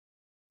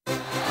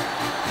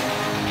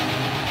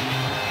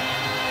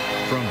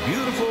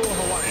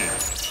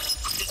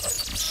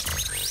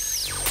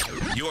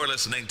You're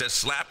listening to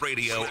Slap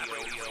Radio.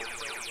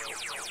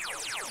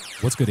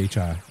 What's good,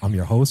 HI? I'm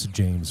your host,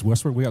 James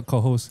Westward. We got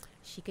co-host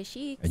Sheikah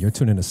Chic. and you're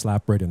tuning to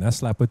Slap Radio, and that's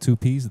Slap with two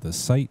P's, the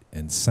sight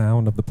and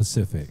sound of the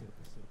Pacific.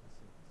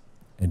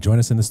 And join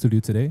us in the studio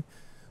today,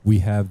 we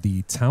have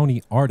the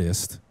Townie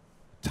artist,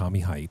 Tommy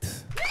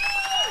Hite.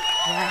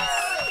 Yes.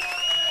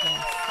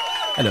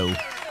 Hello.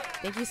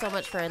 Thank you so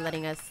much for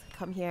letting us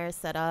come here,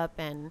 set up,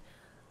 and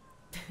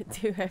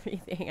do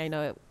everything. I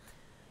know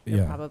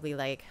you're probably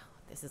like,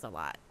 this is a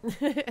lot.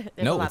 There's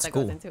a lot that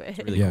goes into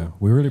it. Really cool.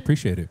 We really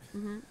appreciate it.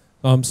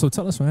 So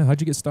tell us, man, how'd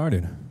you get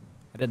started?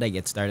 How did I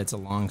get started? It's a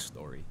long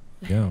story.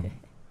 Yeah.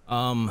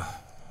 Well,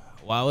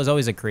 I was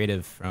always a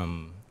creative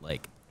from,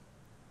 like,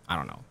 I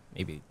don't know,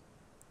 maybe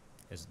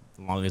as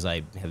long as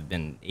I have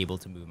been able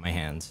to move my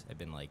hands. I've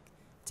been, like,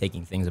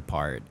 taking things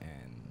apart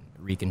and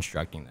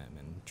reconstructing them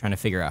and trying to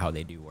figure out how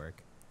they do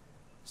work.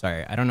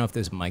 Sorry, I don't know if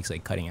this mic's,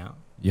 like, cutting out.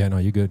 Yeah, no,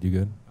 you're good. You're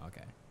good.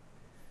 Okay.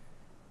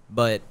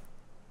 But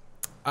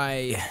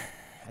I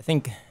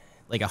think,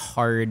 like, a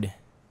hard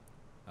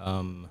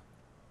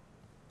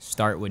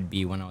start would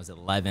be when I was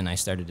 11, I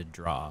started to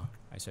draw.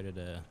 I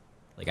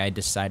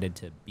decided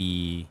to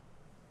be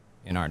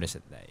an artist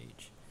at that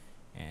age.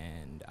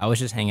 And I was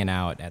just hanging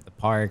out at the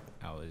park.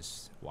 I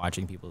was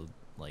watching people,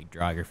 like,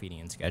 draw graffiti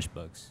in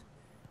sketchbooks.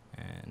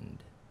 And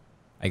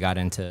I got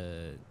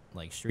into,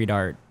 like, street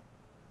art.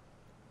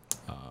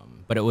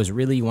 But it was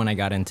really when I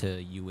got into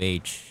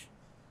UH,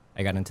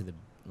 I got into the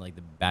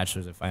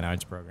Bachelor's of Fine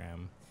Arts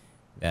program,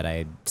 that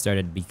I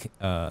started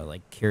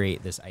to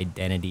curate this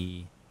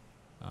identity,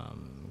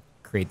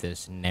 create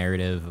this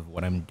narrative of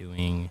what I'm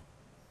doing,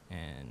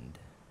 and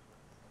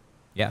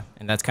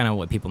that's kind of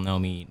what people know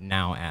me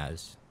now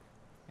as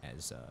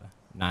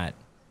not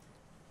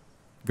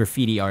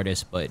graffiti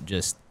artist, but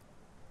just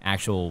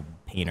actual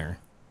painter.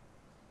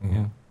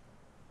 Yeah.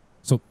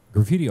 So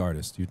graffiti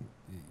artist, you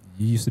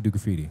used to do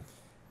graffiti?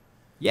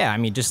 Yeah, I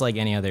mean, just like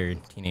any other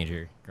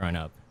teenager growing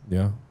up.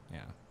 Yeah.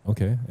 Yeah.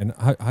 Okay. And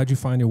how'd you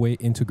find your way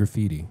into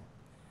graffiti?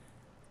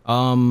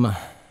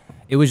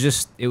 It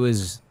was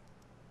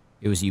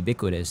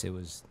ubiquitous. It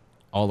was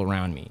all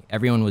around me.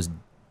 Everyone was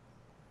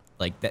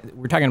like that.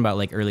 We're talking about,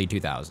 like, early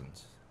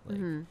 2000s.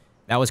 Like,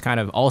 that was kind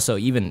of also,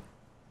 even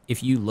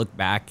if you look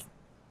back,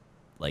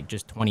 like,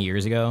 just 20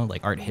 years ago,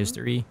 like, art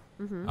history,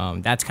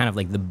 that's kind of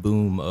like the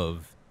boom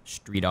of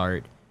street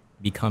art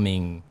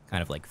becoming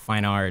kind of like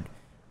fine art.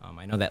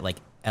 I know that, like,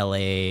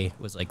 LA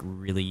was, like,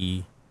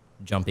 really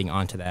jumping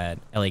onto that.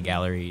 LA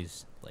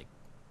galleries, like,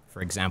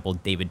 for example,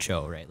 David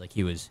Cho, right? Like,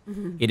 he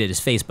did his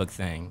Facebook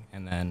thing,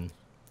 and then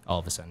all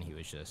of a sudden he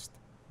was just,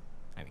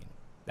 I mean,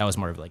 that was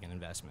more of, like, an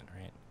investment,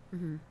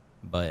 right?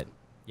 But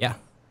yeah,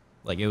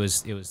 like, it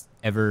was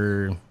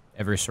ever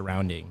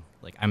surrounding.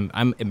 Like,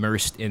 I'm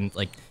immersed in,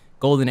 like,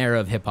 golden era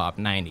of hip hop,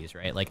 90s,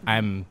 right? Like,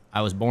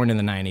 I was born in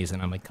the 90s,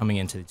 and I'm, like, coming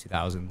into the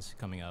 2000s,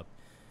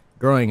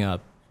 growing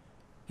up,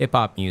 hip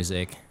hop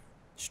music,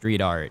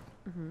 street art.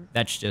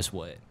 That's just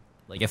what,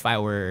 like, if I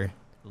were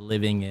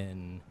living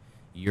in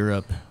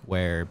Europe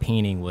where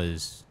painting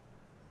was,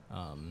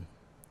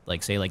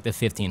 like, say, like, the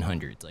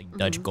 1500s, like,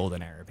 Dutch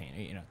golden era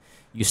painting, you know,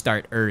 you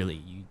start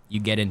early, you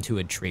get into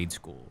a trade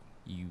school,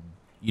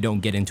 you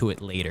don't get into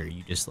it later,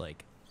 you just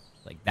like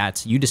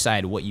that's, you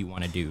decide what you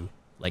want to do,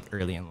 like,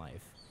 early in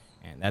life.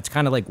 And that's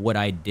kind of like what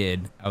I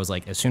did. I was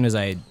like, as soon as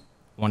I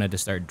wanted to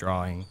start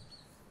drawing,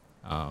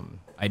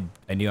 I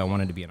knew I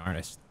wanted to be an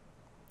artist.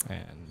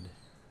 And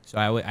so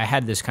I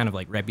had this kind of,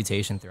 like,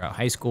 reputation throughout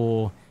high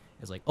school.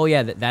 It was like, oh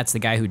yeah, that's the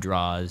guy who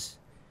draws.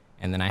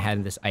 And then I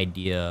had this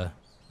idea.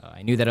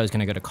 I knew that I was going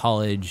to go to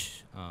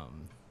college.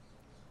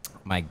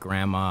 My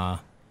grandma,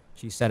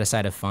 she set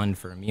aside a fund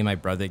for me and my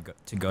brother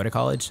to go to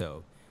college.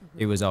 So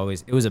it was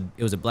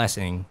a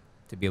blessing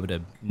to be able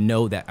to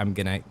know that I'm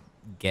going to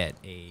get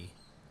a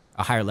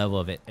higher level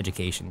of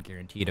education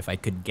guaranteed if I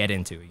could get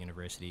into a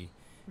university.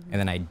 And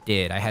then I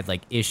did. I had,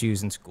 like,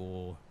 issues in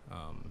school,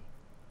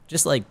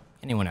 just like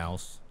anyone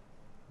else,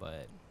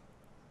 but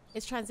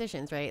It's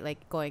transitions, right?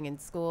 Like, going in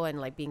school and,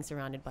 like, being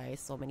surrounded by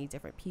so many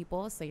different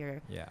people. So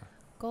you're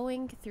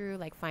going through,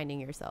 like, finding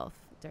yourself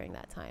during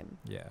that time.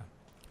 Yeah.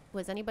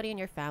 Was anybody in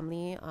your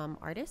family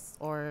artists,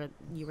 or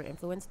you were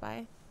influenced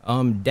by?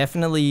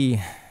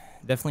 Definitely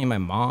my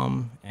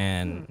mom,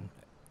 and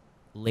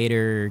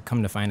later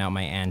come to find out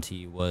my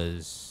auntie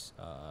was,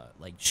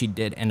 like, she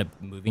did end up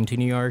moving to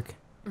New York,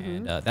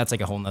 and that's,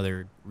 like, a whole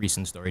nother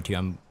recent story too.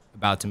 I'm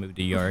about to move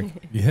to New York.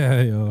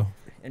 Yeah, yo.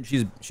 And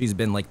she's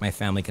been, like, my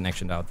family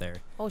connection out there.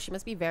 Oh, she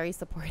must be very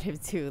supportive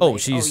too. Oh,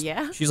 like,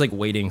 she's like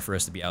waiting for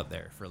us to be out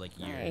there for, like,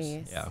 years.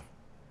 Nice. Yeah.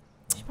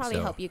 She probably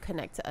help you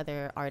connect to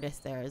other artists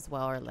there as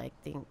well, or, like,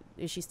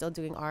 is she still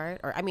doing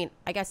art? Or, I mean,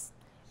 I guess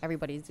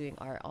everybody's doing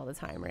art all the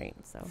time, right?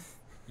 So.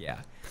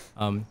 Yeah.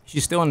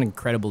 She's still an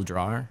incredible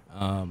drawer.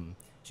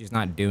 She's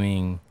not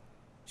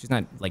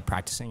like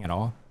practicing at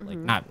all. Like,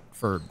 not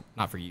for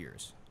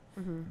years.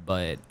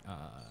 But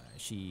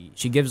she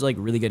gives, like,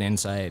 really good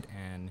insight,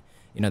 and,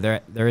 you know,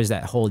 there is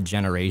that whole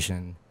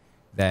generation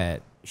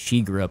that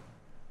she grew up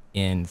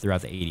in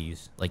throughout the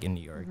 80s, like, in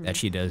New York, that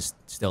she does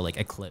still, like,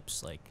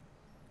 eclipse, like,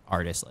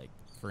 artists. Like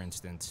for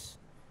instance,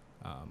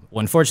 well,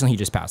 unfortunately he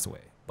just passed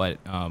away. But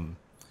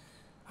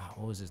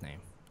what was his name?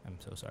 I'm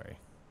so sorry,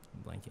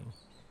 I'm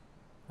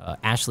blanking.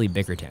 Ashley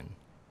Bickerton.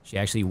 She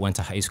actually went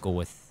to high school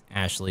with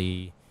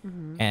Ashley,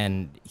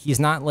 and he's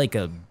not like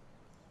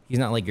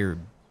your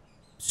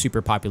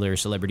super popular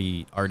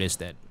celebrity artist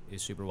that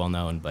is super well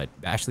known, but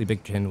Ashley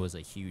Bickerton was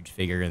a huge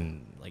figure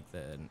in like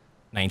the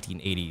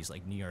 1980s,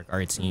 like New York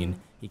art scene.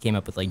 He came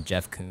up with like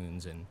Jeff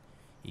Koons, and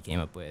he came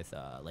up with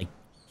like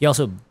he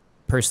also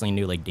personally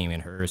knew like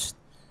Damien Hirst.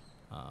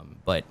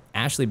 But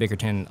Ashley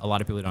Bickerton, a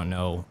lot of people don't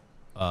know,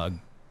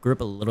 grew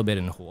up a little bit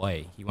in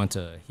Hawaii. He went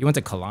to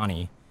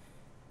Kalani,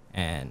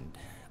 and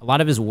a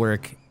lot of his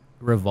work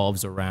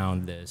revolves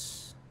around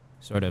this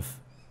sort of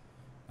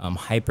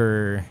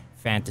hyper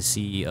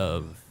fantasy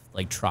of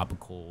like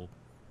tropical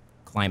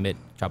climate,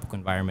 tropical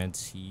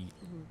environments.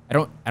 I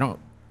don't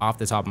off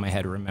the top of my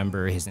head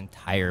remember his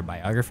entire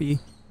biography,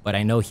 but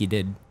I know he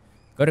did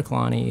go to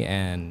Kalani,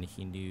 and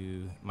he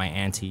knew my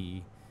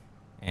auntie,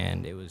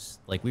 and it was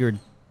like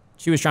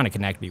she was trying to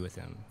connect me with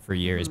him for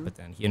years, but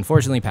then he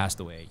unfortunately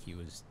passed away. He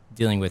was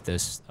dealing with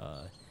this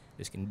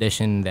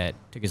condition that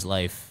took his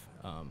life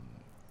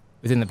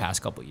within the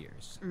past couple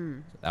years.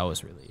 So that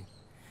was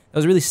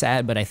really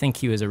sad, but I think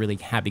he was a really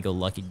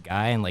happy-go-lucky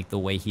guy, and like the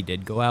way he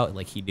did go out,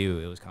 like he knew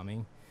it was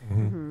coming.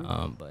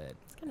 But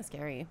it's kind of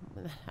scary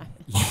when that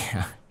happens.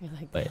 Yeah, You're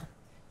like, but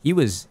he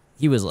was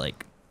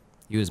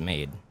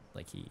made.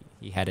 Like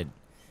he had it.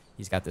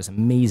 He's got this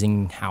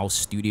amazing house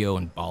studio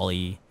in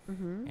Bali,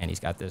 and he's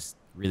got this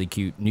really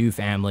cute new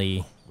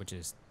family, which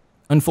is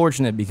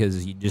unfortunate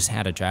because he just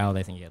had a child.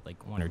 I think he had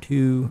like 1 or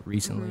 2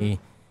 recently,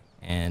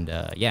 and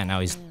now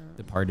he's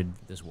departed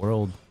this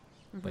world.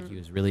 But he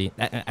was really,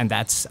 and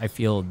that's, I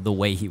feel, the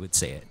way he would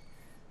say it.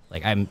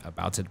 Like, I'm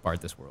about to depart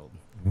this world.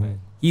 But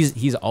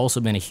he's also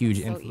been a huge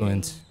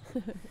influence.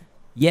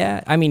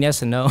 Yeah, I mean,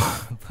 yes and no.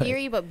 But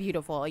eerie but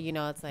beautiful,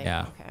 it's like,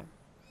 yeah. Okay.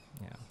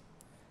 Yeah.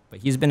 But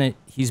he's been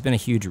a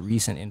huge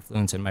recent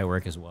influence in my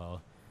work as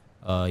well,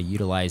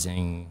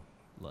 utilizing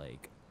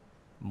like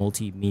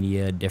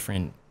multimedia,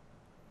 different,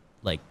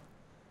 like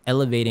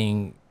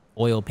elevating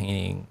oil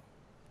painting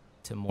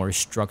to more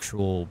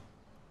structural,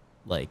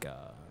 like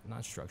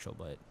not structural,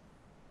 but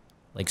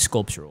like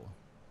sculptural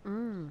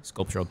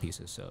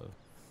pieces. So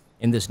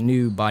in this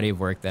new body of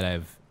work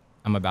that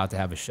I'm about to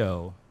have a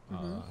show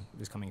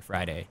this coming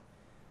Friday,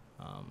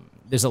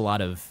 there's a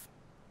lot of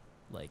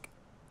like,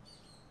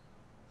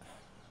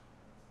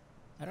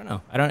 I don't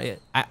know.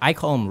 I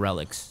call them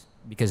relics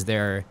because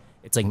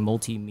it's like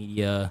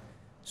multimedia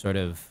sort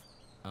of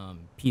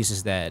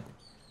pieces that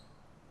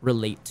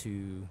relate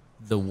to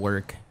the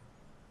work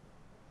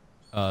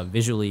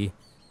visually,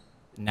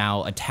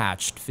 now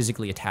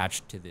physically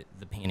attached to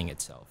the painting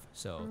itself.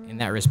 So in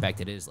that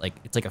respect, it's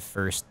like a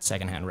first,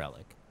 secondhand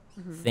relic.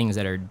 Things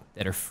that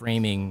are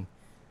framing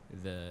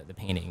the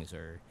paintings,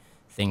 or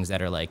things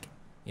that are like,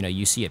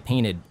 you see it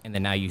painted and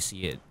then now you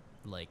see it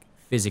like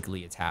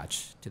physically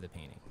attached to the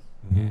painting.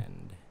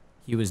 And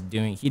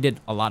he did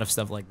a lot of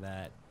stuff like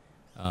that.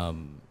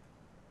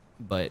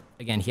 But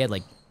again, he had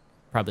like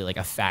probably like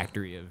a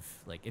factory of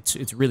like,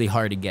 it's really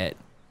hard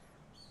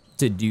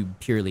to do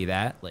purely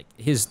that. Like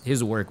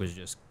his work was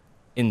just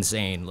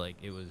insane. Like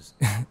it was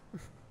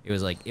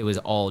it was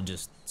all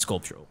just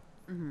sculptural.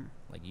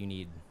 Like you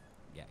need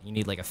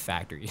like a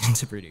factory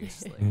to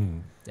produce, like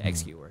to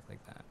execute work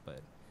like that.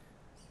 But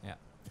yeah.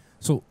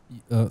 So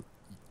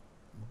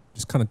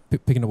just kind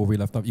of picking up where we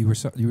left off, you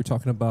were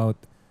talking about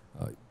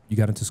you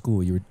got into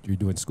school. You're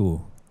doing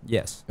school.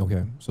 Yes.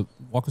 Okay. So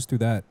walk us through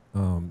that.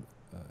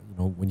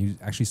 When you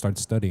actually started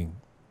studying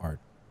art.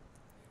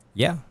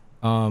 Yeah.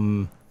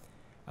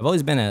 I've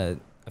always been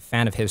a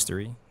fan of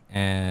history,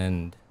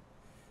 and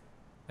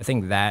I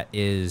think that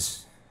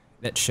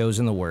shows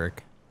in the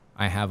work.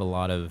 I have a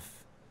lot of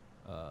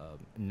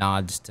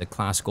nods to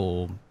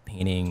classical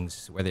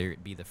paintings, whether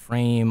it be the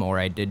frame, or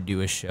I did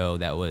do a show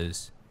that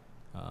was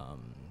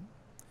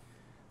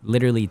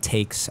literally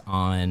takes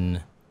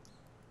on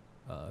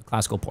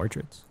classical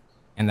portraits,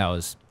 and that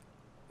was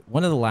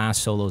one of the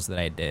last solos that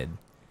I did.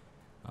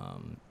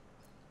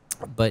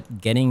 But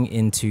getting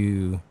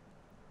into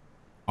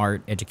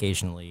art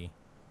educationally,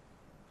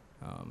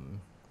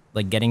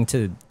 like getting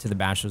to the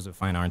Bachelor's of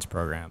Fine Arts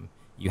program,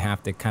 you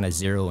have to kind of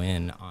zero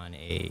in on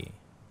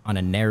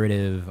a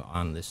narrative,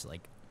 on this,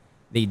 like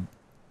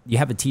you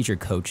have a teacher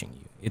coaching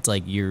you. It's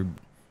like you're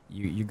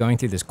going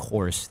through this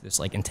course, this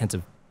like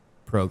intensive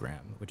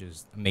program, which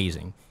is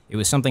amazing. It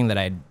was something that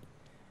I'd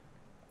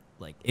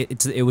like,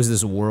 it was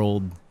this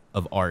world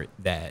of art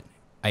that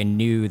I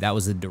knew that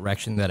was the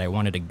direction that I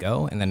wanted to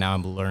go, and then now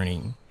I'm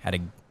learning how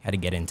to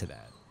get into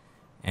that.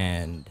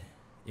 And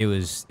it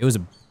was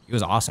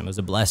awesome. It was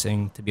a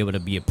blessing to be able to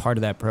be a part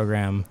of that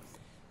program.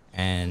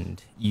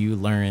 And you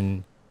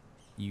learn,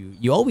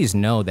 you always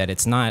know that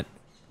it's not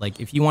like,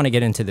 if you want to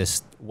get into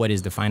this, what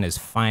is defined as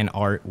fine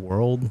art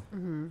world,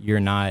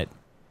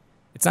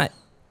 it's not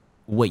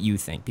what you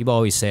think. People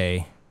always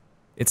say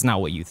it's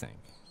not what you think.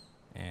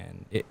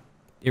 And it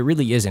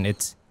really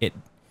isn't.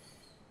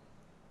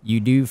 You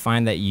do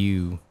find that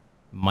you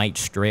might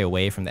stray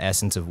away from the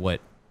essence of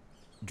what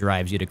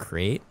drives you to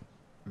create,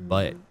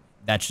 but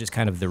that's just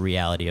kind of the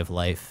reality of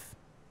life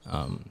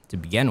to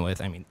begin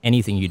with. I mean,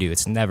 anything you do,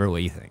 it's never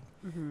what you think.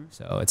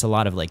 So it's a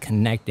lot of like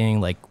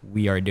connecting, like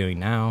we are doing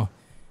now.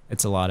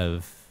 It's a lot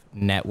of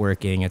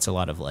networking. It's a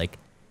lot of like,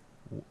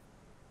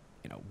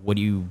 you know,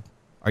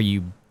 are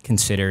you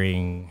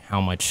considering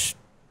how much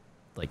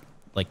like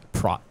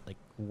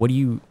what are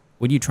you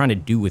trying to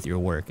do with your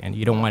work? And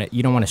you don't want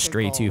to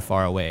stray too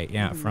far away,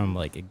 from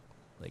like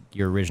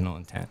your original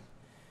intent.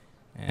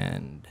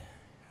 And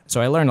so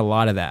I learned a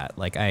lot of that.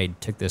 Like I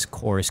took this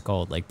course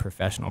called like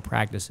Professional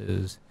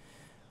Practices,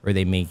 where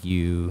they make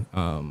you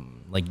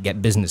like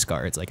get business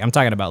cards. Like I'm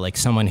talking about like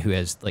someone who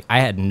has like, I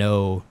had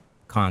no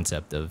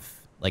concept of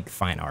like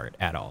fine art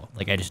at all.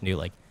 Like I just knew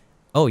like,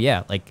 oh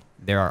yeah, like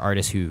there are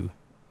artists who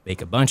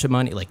make a bunch of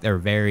money, like they're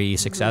very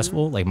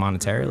successful, like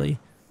monetarily.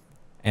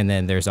 And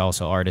then there's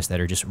also artists that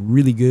are just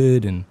really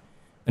good, and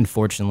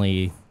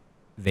unfortunately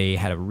they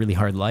had a really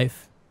hard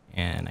life.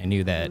 And I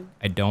knew that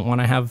I don't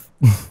want to have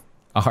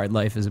a hard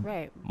life as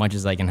much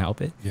as I can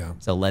help it. Yeah.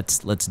 So let's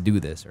do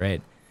this,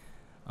 right?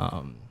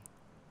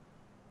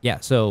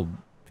 So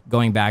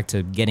going back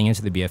to getting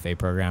into the BFA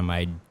program,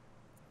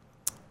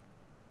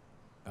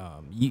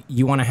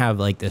 you want to have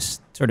like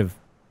this sort of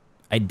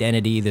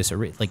identity,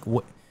 like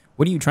what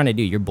are you trying to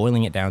do? You're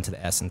boiling it down to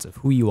the essence of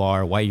who you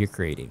are, why you're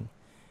creating.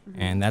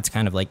 And that's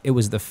kind of like, it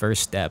was the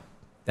first step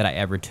that I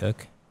ever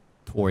took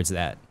towards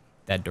that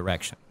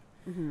direction.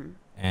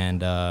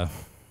 And I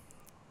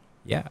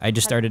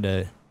just started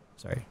to,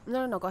 sorry.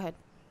 No, go ahead.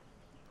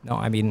 No,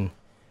 I mean,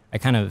 I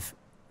kind of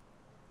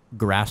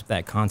grasped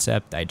that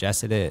concept,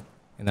 digested it,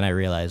 and then I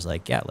realized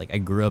like, like I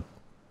grew up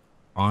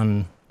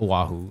on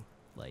Oahu,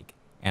 like,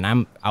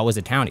 and I was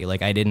a townie.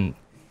 Like I didn't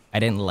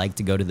like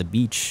to go to the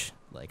beach.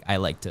 Like I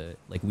like to,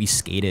 like we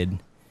skated,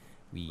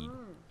 we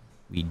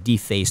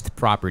defaced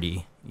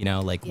property, you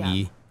know, like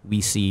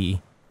we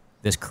see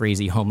this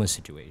crazy homeless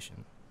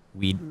situation.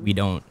 We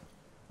don't,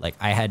 like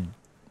I had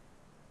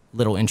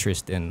little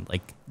interest in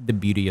like the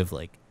beauty of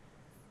like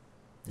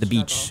the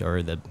beach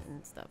or the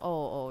stuff.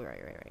 Oh,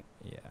 right.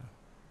 Yeah.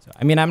 So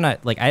I mean, I'm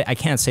not like I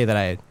can't say that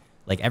I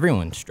like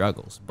everyone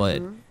struggles,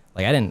 but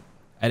like I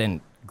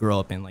didn't grow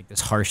up in like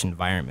this harsh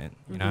environment.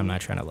 You know, I'm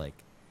not trying to like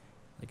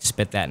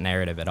spit that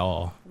narrative at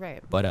all.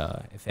 Right. But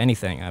if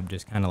anything, I'm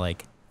just kind of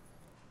like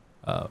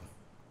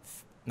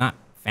not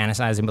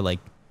fantasizing, but like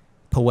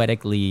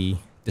poetically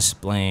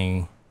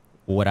displaying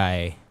what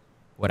I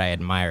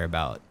admire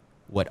about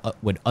what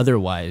would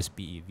otherwise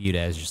be viewed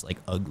as just like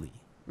ugly.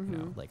 You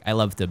know, like I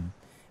love to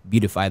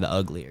beautify the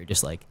ugly, or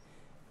just like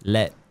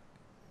let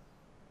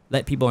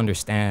people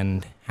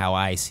understand how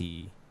I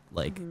see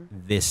like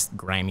this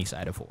grimy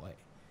side of Hawaii.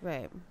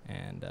 Right.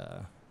 And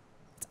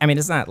I mean,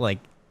 it's not like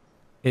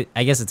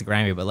I guess it's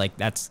grimy, but like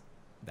that's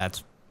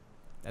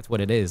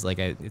what it is. Like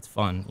it's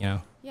fun, you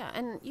know. Yeah,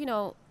 and you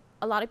know,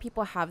 a lot of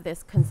people have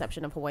this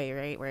conception of Hawaii,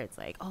 right, where it's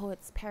like, oh,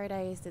 it's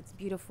paradise, it's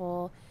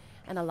beautiful,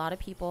 and a lot of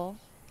people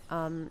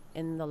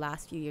in the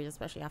last few years,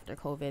 especially after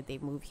COVID, they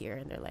move here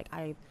and they're like,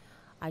 I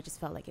just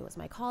felt like it was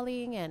my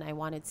calling, and I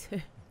wanted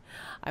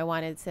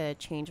to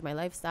change my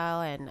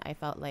lifestyle, and I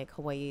felt like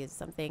Hawaii is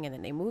something. And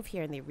then they move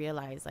here and they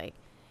realize like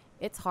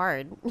it's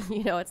hard,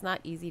 you know, it's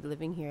not easy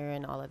living here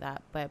and all of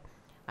that. But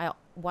I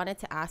wanted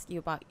to ask you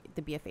about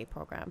the BFA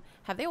program.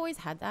 Have they always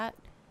had that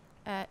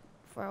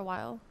for a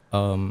while?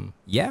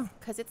 Yeah.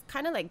 Because it's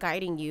kind of like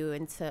guiding you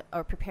into,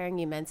 or preparing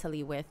you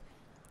mentally with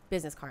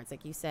business cards,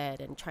 like you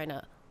said, and trying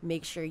to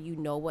make sure you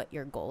know what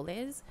your goal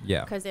is.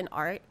 Yeah. Because in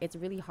art, it's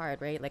really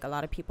hard, right? Like a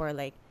lot of people are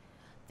like,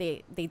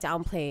 they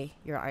downplay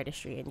your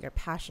artistry and your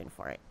passion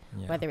for it,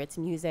 whether it's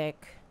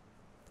music,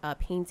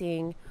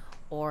 painting,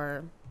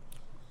 or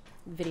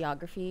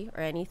videography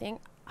or anything.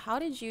 How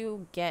did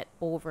you get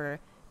over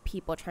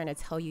people trying to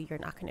tell you you're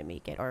not going to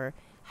make it? Or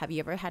have you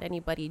ever had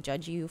anybody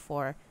judge you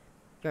for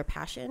your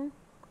passion?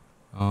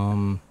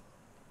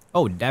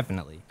 Oh,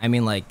 definitely. I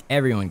mean, like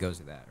everyone goes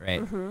through that,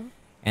 right?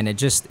 And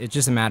it's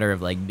just a matter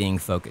of like being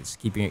focused,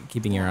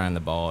 keeping your eye on the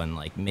ball, and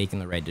like making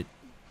the right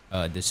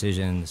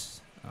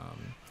decisions.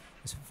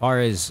 As far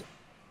as,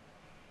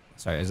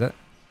 sorry,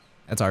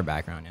 that's our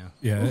background now.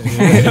 Yeah.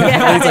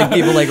 It's like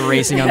people like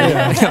racing on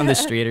the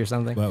street or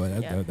something.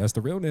 Well, that's the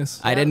realness.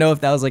 I didn't know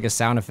if that was like a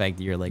sound effect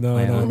you're like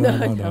playing.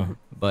 No.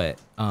 But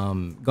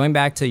going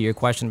back to your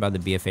question about the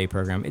BFA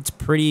program, it's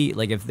pretty,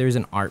 like if there's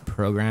an art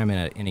program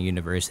in a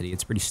university,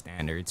 it's pretty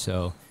standard.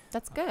 So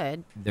that's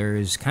good.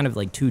 There's kind of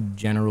like two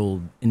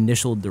general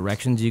initial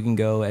directions you can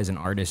go as an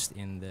artist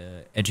in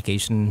the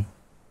education,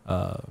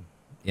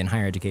 in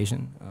higher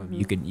education.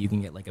 You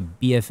can get like a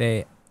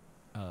BFA.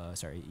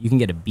 You can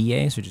get a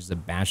BA, which is a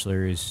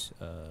bachelor's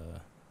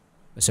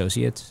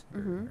associates,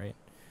 right?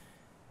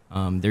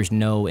 There's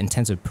no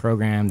intensive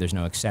program. There's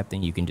no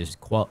accepting. You can just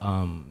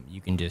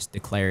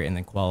declare it and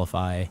then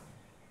qualify,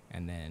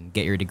 and then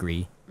get your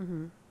degree.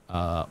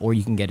 Or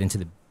you can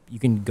you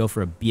can go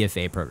for a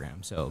BFA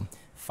program. So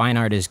fine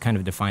art is kind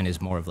of defined as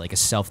more of like a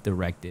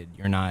self-directed.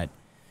 You're not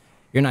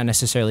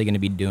necessarily going to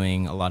be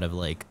doing a lot of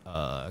like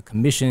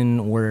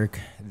commission work,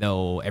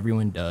 though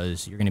everyone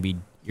does. You're gonna be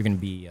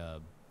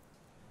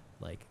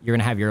like you're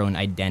gonna have your own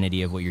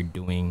identity of what you're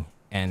doing,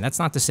 and that's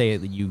not to say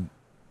that you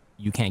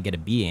can't get a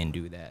BA and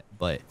do that,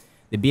 but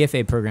the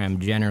BFA program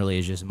generally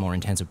is just a more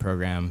intensive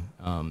program,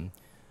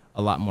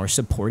 a lot more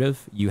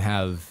supportive. You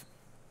have,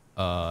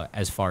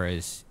 as far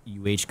as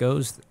UH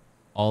goes,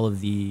 all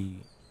of the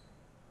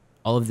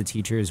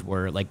teachers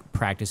were like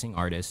practicing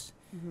artists,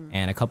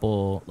 and a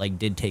couple like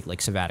did take like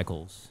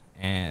sabbaticals,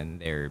 and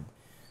they're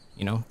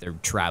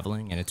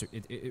traveling, and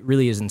it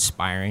really is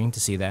inspiring to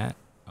see that.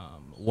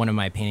 One of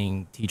my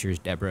painting teachers,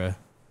 Deborah,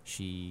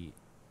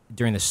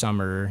 during the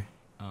summer,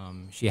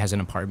 she has an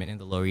apartment in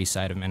the Lower East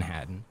Side of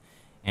Manhattan,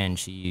 and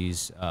she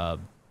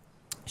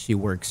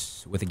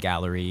works with a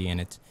gallery, and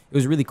it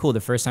was really cool.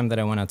 The first time that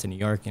I went out to New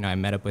York, I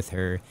met up with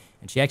her,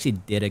 and she actually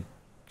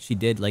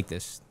did like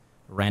this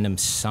random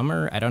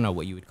summer, I don't know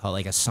what you would call,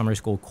 like a summer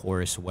school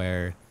course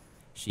where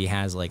she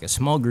has like a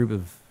small group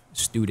of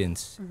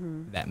students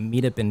that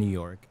meet up in New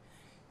York,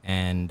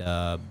 and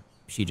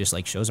she just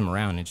like shows them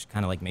around and just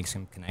kind of like makes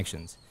some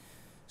connections.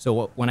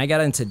 So when I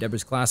got into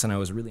Deborah's class and I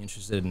was really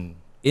interested in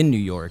New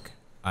York,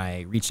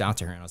 I reached out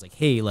to her and I was like,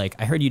 hey, like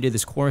I heard you did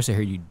this course, I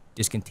heard you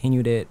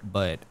discontinued it,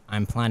 but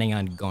I'm planning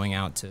on going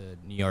out to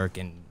New York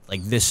and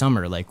like this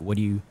summer, like what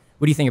do you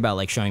think about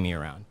like showing me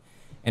around?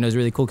 And it was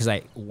really cool because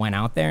I went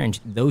out there, and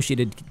though she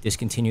did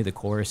discontinue the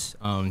course,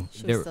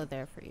 she was still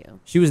there for you.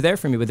 She was there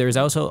for me, but there was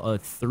also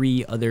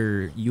 3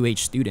 other UH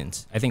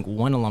students. I think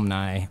 1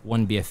 alumni,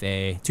 1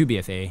 BFA, 2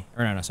 BFA,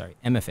 or no, sorry,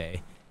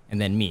 MFA, and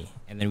then me.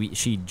 And then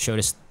she showed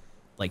us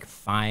like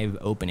 5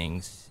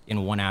 openings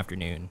in one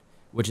afternoon,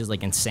 which is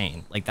like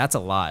insane. Like that's a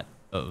lot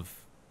of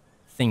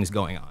things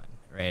going on,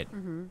 right?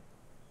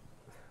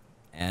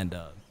 And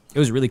it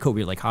was really cool.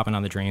 We were like hopping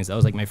on the trains. That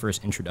was like my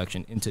first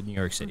introduction into New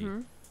York City.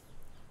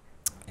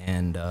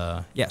 And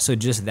yeah, so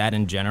just that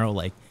in general,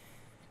 like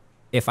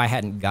if I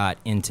hadn't got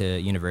into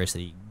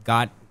university,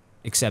 got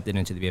accepted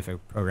into the BFA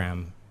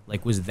program,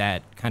 like was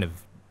that kind of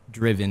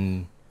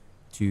driven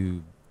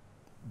to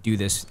do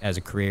this as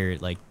a career,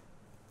 like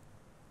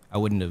I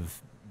wouldn't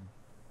have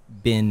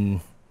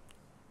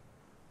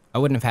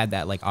had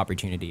that like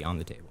opportunity on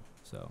the table.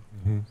 So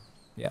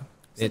yeah.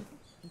 So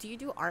do you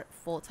do art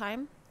full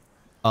time?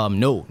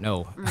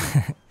 No.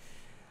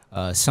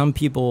 Some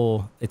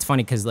people, it's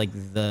funny because like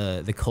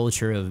the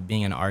culture of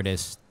being an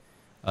artist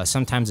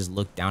sometimes is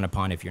looked down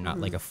upon if you're not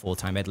like a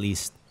full-time, at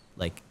least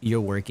like you're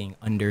working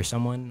under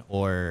someone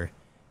or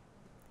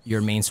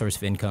your main source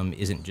of income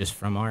isn't just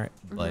from art.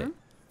 But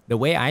the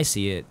way I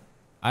see it,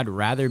 I'd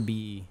rather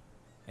be,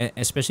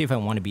 especially if I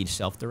want to be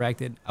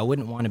self-directed, I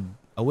wouldn't want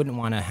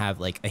to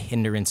have like a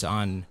hindrance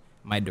on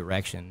my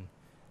direction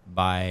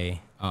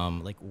by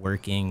like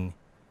working.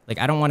 Like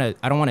I don't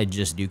want to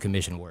just do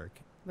commission work.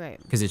 Right.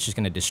 Because it's just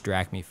going to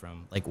distract me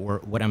from like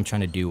what I'm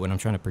trying to do, what I'm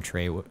trying to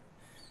portray,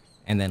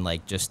 and then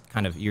like just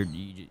kind of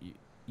you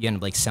end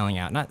up like selling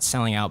out. Not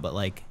selling out, but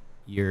like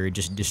you're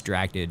just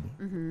distracted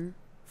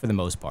for the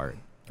most part.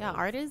 Yeah,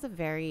 art is a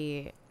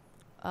very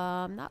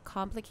not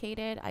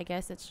complicated. I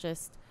guess it's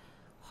just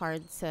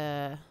hard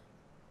to.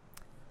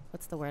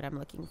 What's the word I'm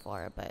looking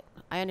for? But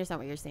I understand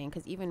what you're saying,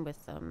 because even with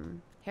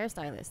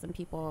hairstylists and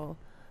people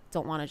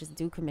don't want to just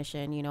do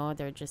commission,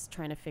 they're just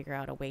trying to figure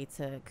out a way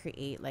to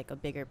create like a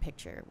bigger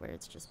picture where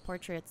it's just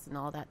portraits and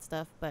all that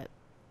stuff. But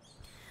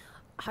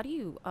how do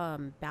you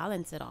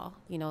balance it all?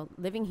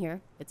 Living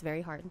here, it's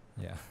very hard.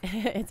 Yeah.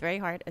 It's very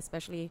hard,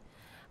 especially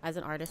as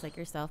an artist like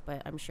yourself,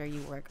 but I'm sure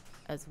you work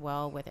as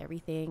well with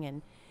everything.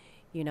 And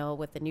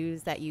with the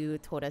news that you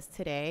told us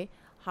today,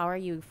 how are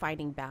you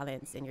finding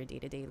balance in your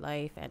day-to-day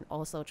life and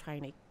also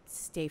trying to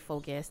stay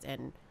focused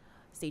and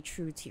stay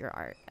true to your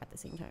art at the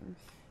same time?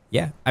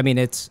 Yeah, I mean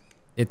it's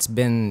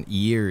been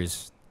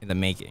years in the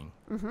making,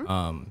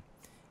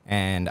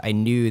 and I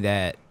knew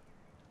that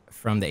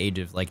from the age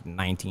of like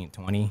 19,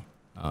 20,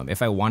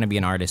 if I want to be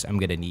an artist, I'm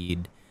gonna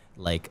need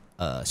like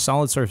a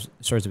solid source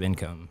of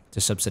income to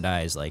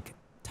subsidize like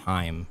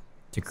time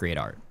to create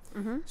art.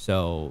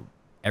 So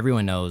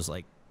everyone knows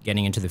like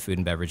getting into the food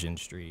and beverage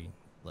industry,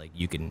 like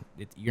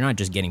you're not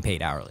just getting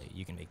paid hourly,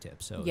 you can make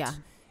tips. So yeah,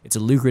 it's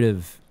a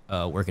lucrative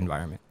work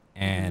environment,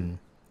 and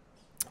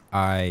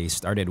I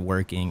started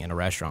working in a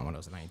restaurant when I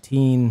was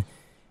 19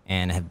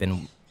 and have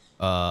been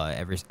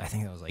I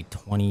think that was like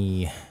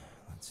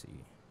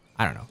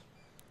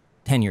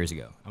 10 years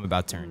ago. I'm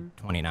about to turn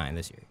 29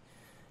 this year.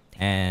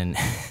 And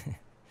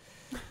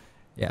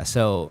yeah,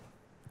 so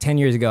 10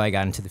 years ago I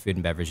got into the food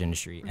and beverage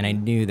industry, and I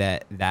knew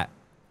that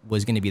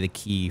was going to be the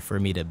key for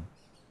me to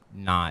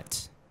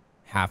not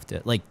have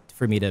to, like,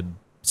 for me to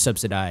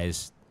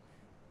subsidize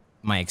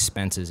my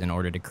expenses in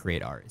order to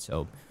create art.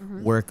 So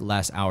work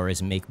less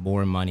hours, make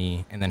more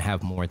money, and then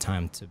have more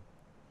time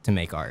to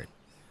make art.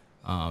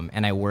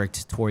 And I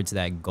worked towards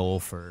that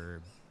goal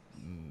for,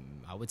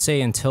 I would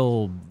say,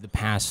 until the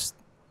past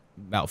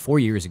about 4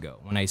 years ago,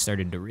 when I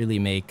started to really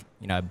make,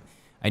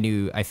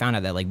 I found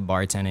out that like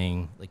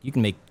bartending, like you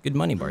can make good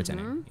money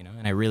bartending,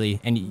 and I really,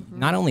 and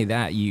not only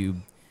that,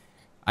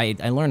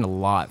 I learned a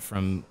lot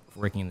from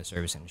working in the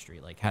service industry,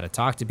 like how to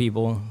talk to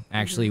people.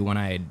 Actually, when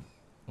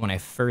I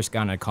first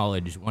got into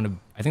college,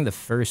 I think the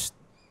first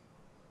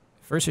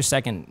or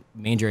second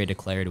major I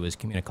declared was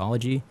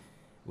communicology,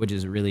 which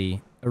is a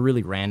really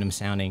random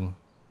sounding.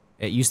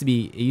 It used to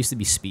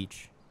be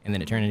speech, and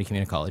then it turned into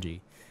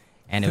communicology,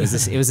 and it was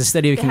a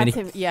study of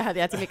communication. They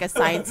had to make a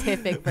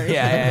scientific version.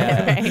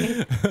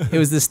 Right? It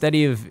was the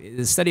study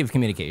of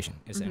communication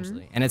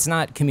essentially, and it's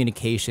not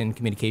communication.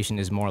 Communication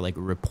is more like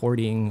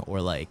reporting or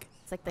like.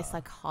 It's like the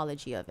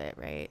psychology of it,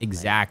 right?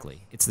 Exactly.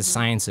 Like, it's the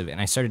science of it. And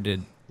I started to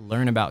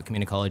learn about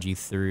communicology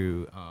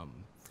through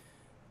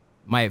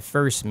my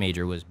first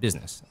major was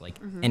business, like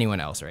anyone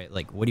else, right?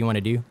 Like, what do you want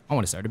to do? I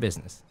want to start a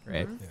business,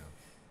 right? Yeah.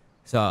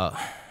 So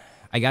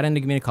I got into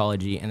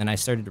communicology, and then I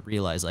started to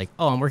realize, like,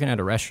 oh, I'm working at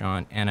a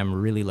restaurant, and I'm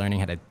really learning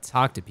how to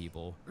talk to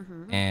people.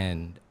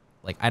 And,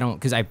 like,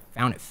 because I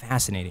found it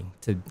fascinating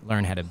to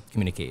learn how to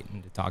communicate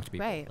and to talk to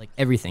people. Right. Like,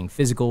 everything,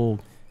 physical,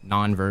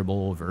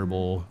 nonverbal,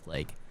 verbal,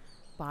 like,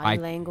 body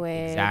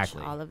language,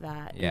 exactly. all of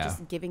that. Yeah. And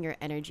just giving your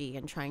energy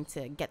and trying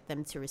to get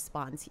them to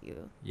respond to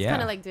you. Yeah. It's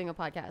kind of like doing a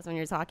podcast. When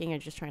you're talking, you're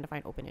just trying to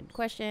find open-ended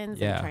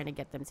questions and trying to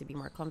get them to be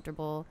more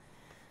comfortable.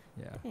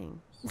 Yeah. Dang.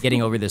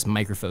 Getting over this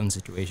microphone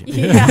situation.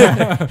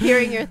 Yeah.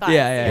 Hearing your thoughts.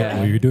 Yeah.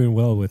 Well, you're doing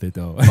well with it,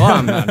 though. Well,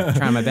 I'm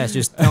trying my best.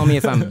 Just tell me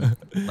if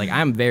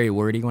I'm very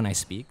wordy when I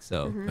speak.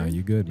 So No,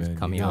 you're good, man.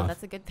 cut me You're off. Oh,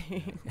 that's a good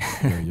thing.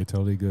 Yeah, you're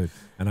totally good.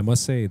 And I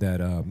must say that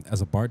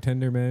as a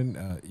bartender,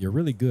 man, you're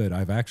really good.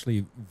 I've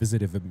actually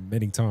visited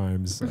many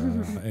times,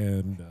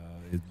 and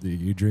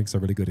your drinks are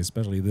really good,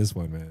 especially this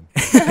one, man.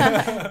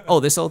 Oh,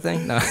 this whole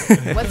thing? No.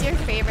 What's your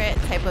favorite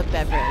type of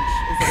beverage?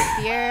 Is it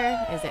a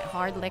beer? Is it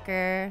hard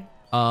liquor?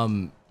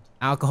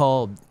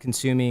 Alcohol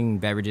consuming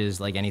beverages,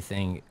 like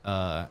anything,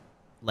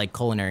 like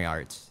culinary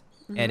arts,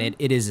 and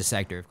it is a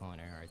sector of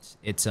culinary arts.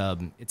 It's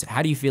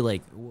how do you feel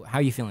how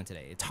are you feeling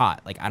today? It's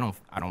hot. Like I don't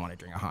want to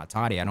drink a hot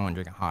toddy. I don't want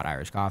to drink a hot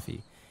Irish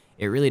coffee.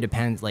 It really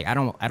depends. Like I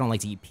don't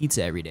like to eat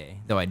pizza every day,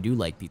 though I do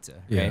like pizza.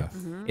 Right?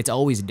 Yeah. It's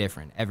always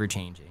different, ever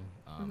changing.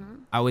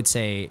 I would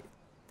say,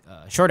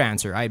 short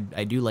answer, I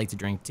do like to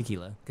drink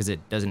tequila because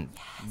it doesn't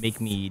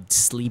make me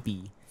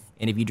sleepy,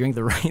 and if you drink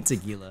the right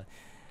tequila.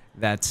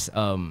 That's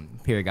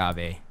pure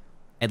agave.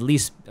 At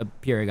least a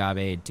pure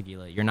agave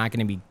tequila. You're not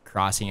going to be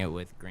crossing it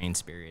with grain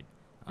spirit.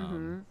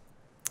 And,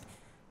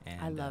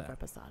 I love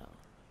reposado.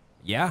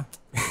 Yeah.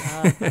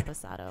 Love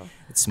reposado.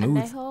 It's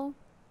smooth. Añejo,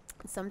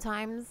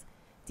 sometimes,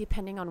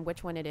 depending on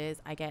which one it is,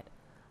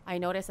 I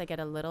notice I get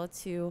a little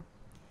too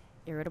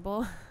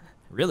irritable.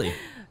 Really?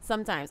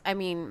 Sometimes. I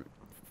mean,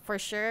 for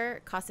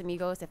sure,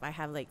 Casamigos, if I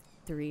have like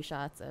 3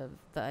 shots of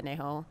the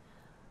añejo,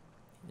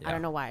 I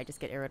don't know why, I just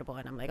get irritable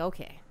and I'm like,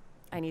 okay.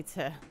 I need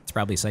to. It's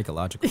probably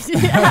psychological.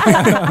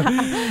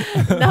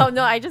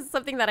 No, I just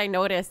something that I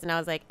noticed, and I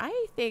was like,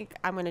 I think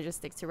I'm gonna just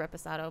stick to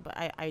reposado, but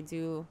I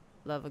do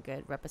love a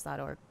good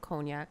reposado or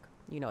cognac.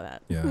 You know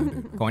that. Yeah. I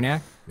do.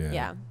 Cognac?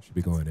 Yeah. Should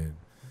be going in.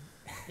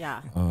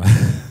 Yeah.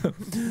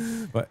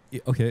 But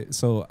okay,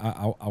 so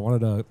I wanted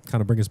to kind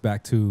of bring us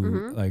back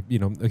to like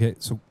okay,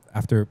 so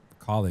after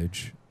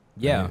college,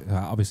 Yeah.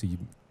 obviously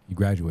you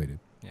graduated.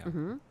 Yeah.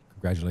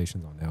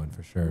 Congratulations on that one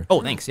for sure.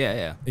 Oh, thanks.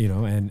 Yeah.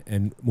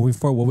 And moving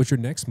forward, what was your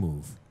next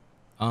move?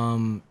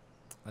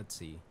 Let's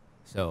see.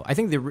 So I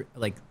think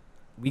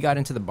we got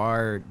into the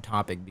bar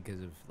topic because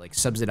of like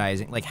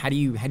subsidizing. Like, how do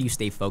you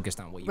stay focused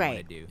on what you want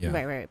to do? Yeah.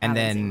 Right. And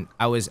Balancing. then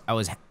I was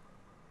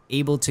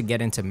able to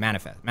get into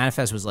Manifest.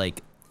 Manifest was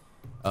like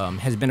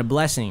has been a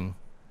blessing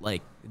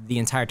like the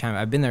entire time.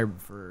 I've been there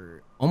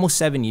for almost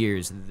 7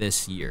 years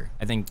this year.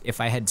 I think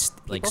if I had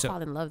People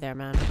fall in love there,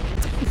 man.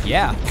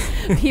 yeah.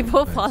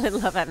 People fall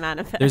in love at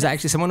Manifest. There's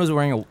actually someone was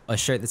wearing a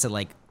shirt that said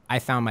like I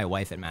found my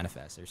wife at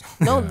Manifest or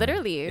something. No,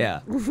 literally.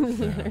 Yeah.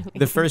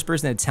 The first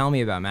person to tell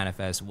me about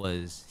Manifest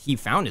was he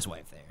found his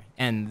wife there,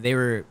 and they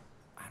were,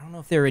 I don't know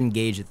if they were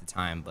engaged at the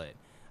time, but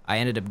I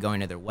ended up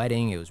going to their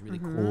wedding. It was really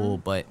cool,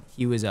 but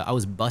he was I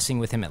was bussing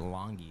with him at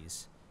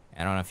Longies.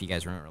 I don't know if you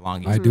guys remember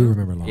Longies. I do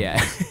remember long.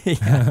 Yeah.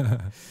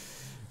 Yeah.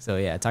 So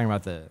yeah, talking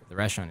about the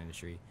restaurant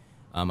industry,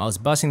 I was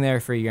bussing there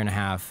for a year and a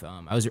half.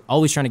 I was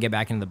always trying to get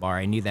back into the bar.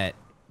 I knew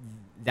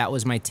that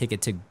was my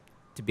ticket to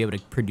be able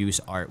to produce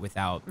art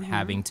without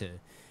having to.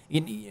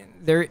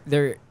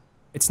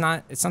 It's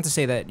not to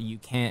say that you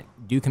can't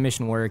do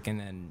commission work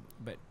and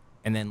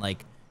then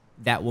like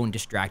that won't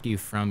distract you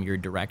from your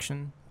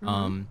direction.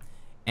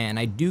 And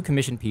I do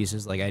commission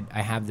pieces. Like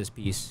I have this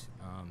piece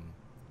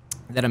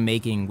that I'm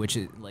making, which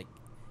is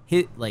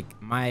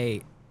like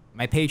my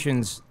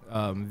patron's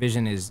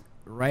vision is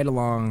right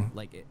along,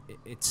 like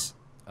it's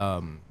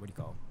what do you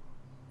call it?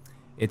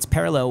 It's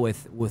parallel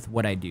with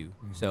what I do.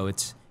 So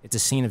it's a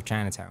scene of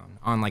Chinatown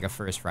on like a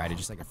first Friday,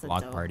 just like a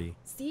block party.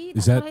 See,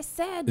 Is that's that what I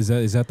said.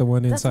 is that the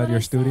one That's inside what your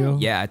I studio?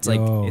 said. Yeah, it's Yo.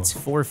 like it's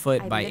 4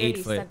 foot I by 8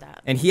 literally foot, said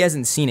that. and he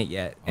hasn't seen it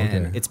yet,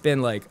 and Okay. it's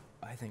been like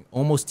I think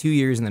almost 2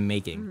 years in the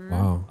making.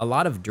 Wow. A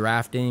lot of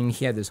drafting.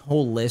 He had this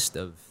whole list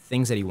of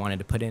things that he wanted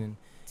to put in.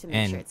 to make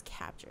and sure it's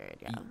captured.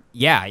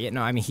 Yeah. Yeah,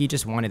 no, I mean, he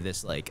just wanted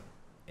this, like,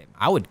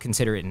 I would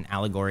consider it an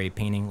allegory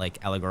painting, like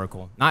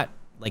allegorical, not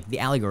like the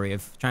allegory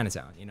of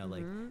Chinatown, you know,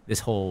 like this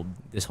whole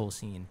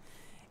scene.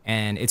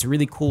 And it's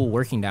really cool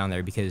working down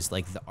there because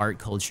like the art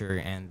culture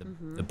and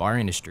the bar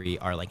industry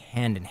are like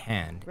hand in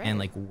hand. Right. And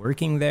like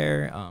working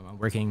there,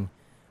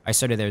 I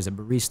started there as a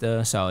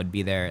barista, so I would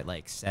be there at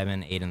like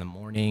 7, 8 in the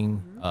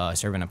morning,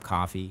 serving up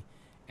coffee,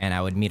 and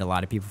I would meet a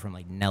lot of people from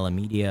like Nella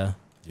Media.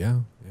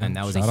 Yeah. And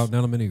that was shout out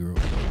Nella Mini Group.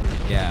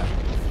 Yeah,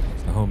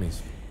 It's the homies.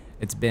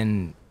 it's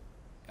been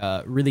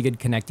really good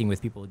connecting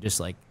with people. Just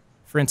like,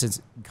 for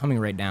instance, coming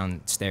right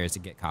downstairs to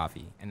get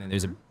coffee, and then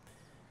there's a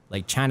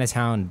like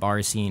Chinatown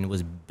bar scene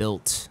was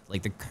built,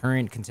 like the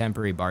current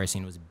contemporary bar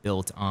scene was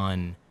built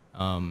on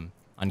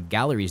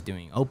galleries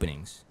doing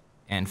openings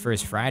and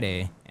First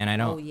Friday. And I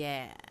know, Oh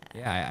yeah.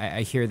 yeah,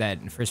 I hear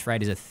that First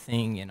Friday is a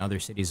thing in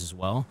other cities as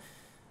well.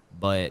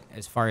 But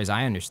as far as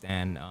I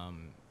understand,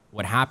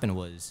 what happened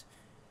was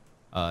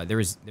there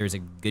was a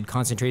good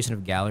concentration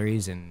of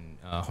galleries in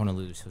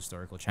Honolulu's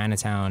historical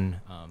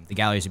Chinatown. The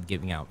galleries would be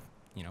giving out,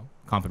 you know,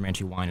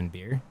 complimentary wine and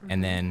beer,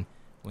 and then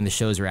when the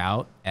shows were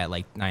out at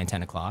like 9,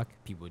 10 o'clock,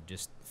 people would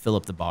just fill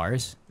up the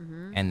bars,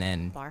 and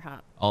then Bar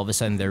hop. all of a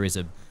sudden there's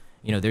a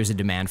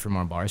demand for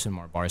more bars, and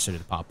more bars started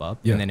to pop up,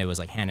 Yeah. and then it was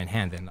like hand in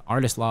hand. Then the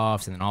artist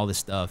lofts, and then all this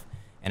stuff,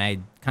 and I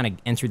kind of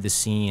entered the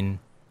scene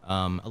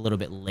a little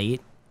bit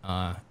late,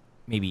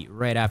 maybe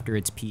right after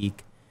its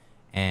peak,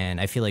 and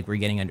I feel like we're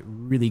getting a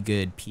really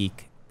good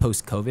peak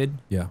post-COVID.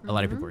 Yeah. A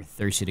lot of people are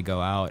thirsty to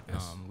go out.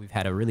 Yes. We've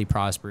had a really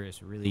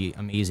prosperous, really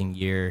amazing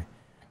year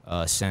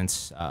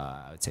since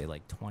I would say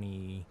like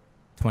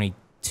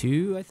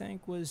 2022, I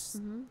think was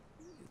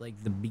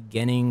like the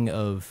beginning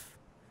of,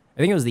 I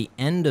think it was the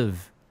end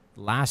of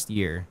last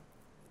year.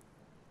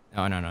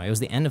 Oh, no. It was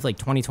the end of like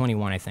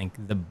 2021, I think.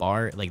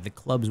 The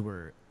clubs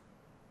were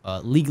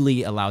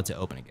legally allowed to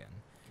open again.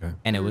 Okay.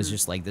 And it was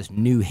just like this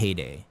new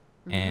heyday.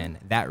 And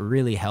that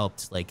really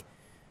helped like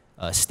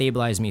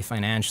stabilize me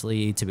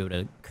financially to be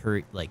able to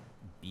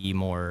be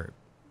more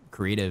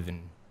creative.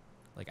 And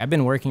like I've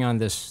been working on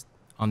these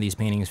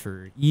paintings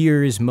for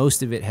years.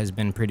 Most of it has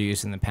been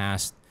produced in the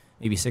past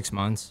maybe 6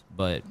 months,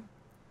 but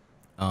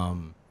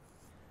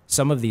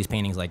some of these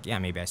paintings, like, yeah,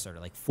 maybe I started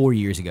like 4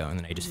 years ago and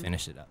then I just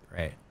finished it up,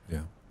 right?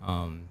 Yeah.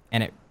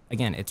 And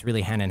it's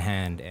really hand in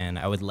hand, and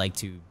I would like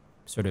to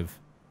sort of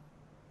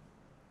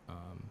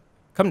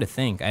come to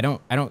think, I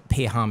don't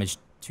pay homage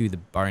to the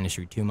bar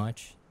industry too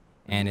much,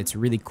 and it's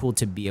really cool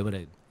to be able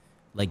to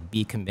like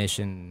be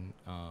commissioned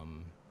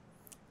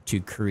to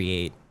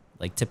create,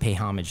 like to pay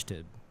homage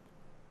to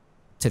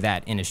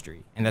that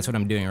industry, and that's what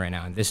I'm doing right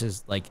now. And this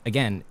is like,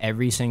 again,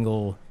 every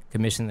single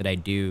commission that I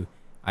do,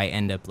 I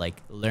end up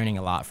like learning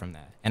a lot from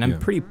that. And I'm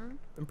pretty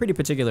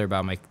particular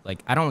about my,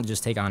 like, I don't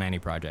just take on any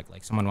project.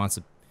 Like someone wants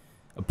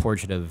a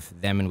portrait of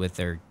them and with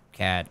their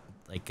cat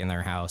like in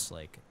their house,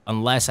 like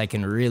unless I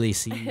can really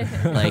see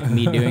like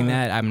me doing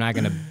that, I'm not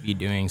gonna be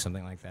doing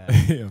something like that.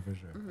 Yeah, for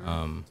sure.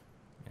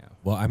 Yeah.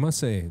 Well, I must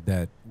say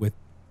that with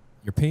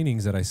your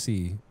paintings that I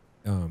see,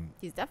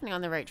 He's definitely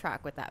on the right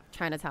track with that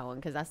Chinatown one,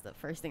 because that's the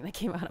first thing that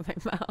came out of my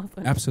mouth.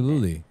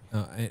 absolutely.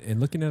 And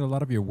looking at a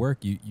lot of your work,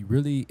 you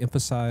really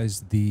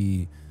emphasize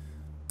the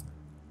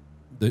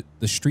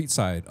street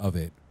side of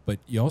it, but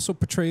you also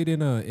portray it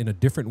in a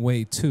different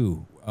way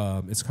too.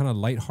 It's kind of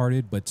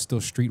lighthearted, but still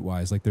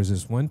streetwise. Like there's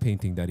this one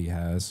painting that he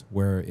has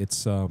where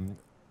it's a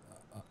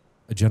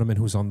gentleman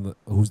who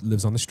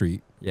lives on the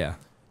street. Yeah.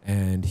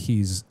 And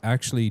he's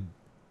actually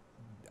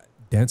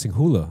dancing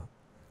hula.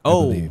 I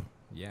Oh, believe.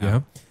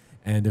 yeah.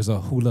 And there's a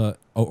hula,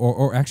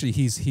 or actually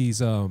he's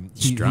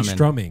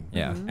strumming.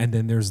 Yeah. And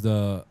then there's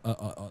the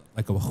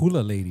like a hula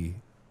lady.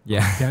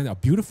 Yeah. A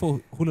beautiful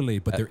hula lady,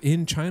 but they're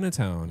in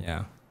Chinatown.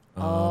 Yeah.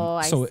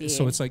 I so see.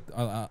 So it's like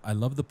I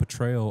love the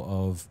portrayal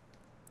of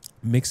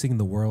mixing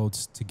the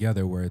worlds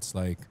together, where it's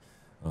like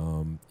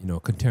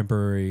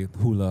contemporary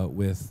hula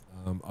with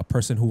a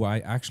person who I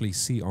actually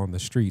see on the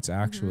streets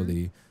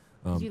actually.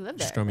 You live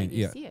there, strumming. like,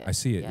 you Yeah, see it. I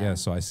see it. Yeah,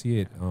 so I see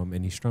it,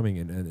 and he's strumming,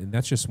 and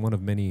that's just one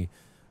of many,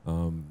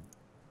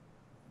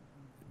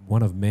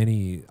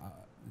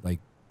 like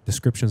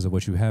descriptions of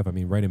what you have. I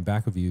mean, right in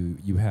back of you,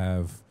 you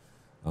have,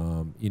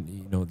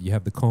 you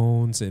have the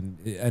cones,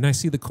 and I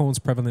see the cones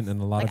prevalent in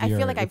a lot Like, of your.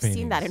 I feel like your I've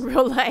seen that paintings. in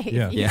real life.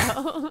 Yeah. You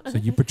know? So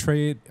you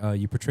portray it.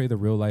 You portray the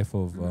real life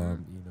of,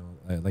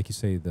 like you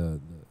say, the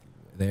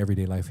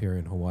everyday life here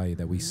in Hawaii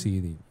that we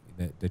see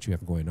that you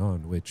have going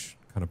on, which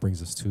kind of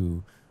brings us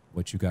to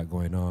what you got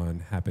going on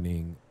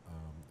happening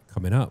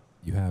coming up.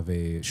 You have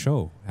a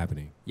show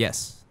happening.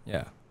 Yes.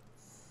 Yeah.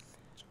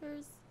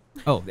 Cheers.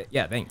 Oh,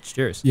 yeah. Thanks.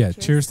 Cheers. Yeah.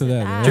 Cheers to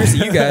that. man. Cheers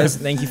to you guys.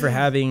 Thank you for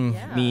having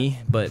Yeah. me,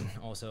 but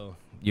also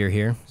you're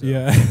here. So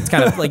Yeah. It's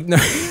kind of like, no,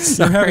 You're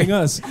sorry. having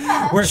us.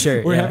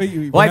 Sure, We're yeah. having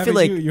you. Well, we're I feel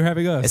having like- you're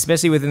having us.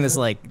 Especially within this,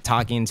 like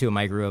talking to a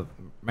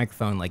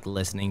microphone, like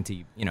listening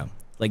to,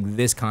 like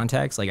this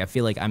context, like I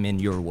feel like I'm in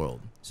your world.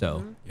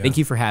 So Yeah. thank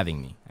you for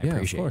having me. I Yeah,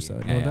 appreciate of course. you.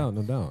 No Yeah, doubt.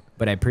 No doubt.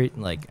 But I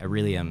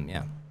really am.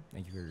 Yeah.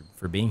 Thank you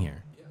for being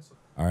here.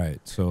 All right.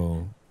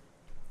 So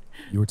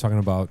you were talking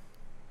about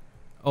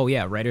Oh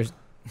yeah, writers.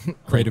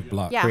 creative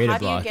block. Yeah, Creative how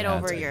do you block, get yeah,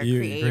 over it's your like-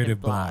 creative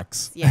creative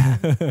blocks?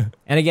 blocks. Yeah.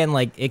 And again,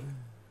 like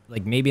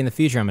like maybe in the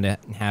future I'm gonna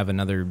have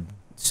another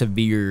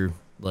severe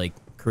like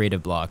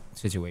creative block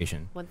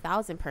situation.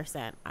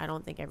 1000%. I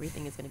don't think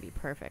everything is going to be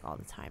perfect all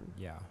the time.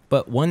 Yeah.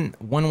 But one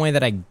way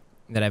that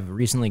I've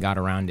recently got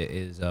around it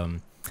is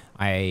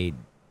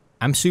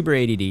I'm super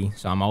ADD,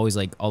 so I'm always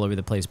like all over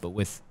the place. But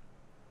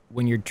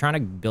when you're trying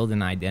to build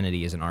an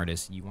identity as an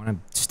artist, you want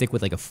to stick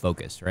with like a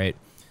focus, right?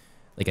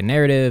 Like a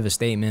narrative, a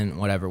statement,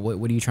 whatever.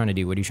 What are you trying to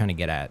do? What are you trying to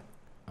get at?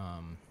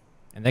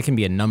 And that can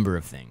be a number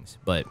of things.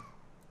 But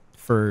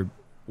for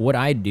what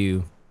I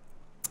do,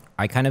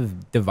 I kind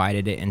of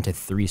divided it into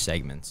 3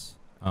 segments.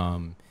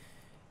 And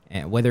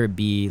whether it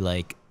be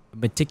like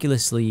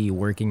meticulously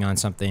working on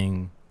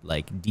something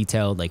like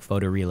detailed, like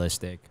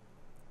photorealistic,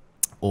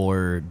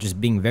 or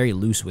just being very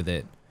loose with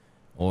it,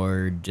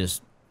 or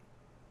just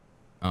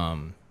I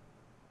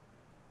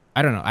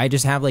don't know. I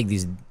just have like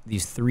these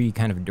 3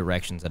 kind of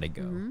directions that I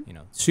go. You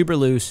know, super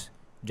loose,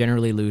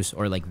 generally loose,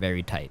 or like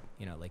very tight.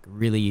 You know, like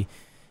really.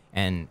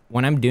 And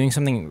when I'm doing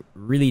something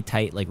really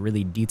tight, like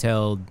really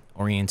detailed,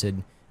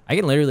 oriented, I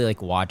can literally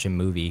like watch a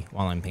movie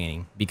while I'm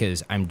painting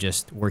because I'm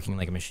just working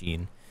like a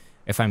machine.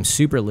 If I'm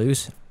super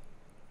loose,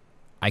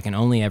 I can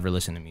only ever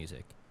listen to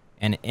music.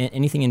 And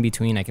anything in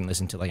between, I can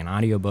listen to like an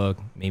audiobook.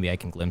 Maybe I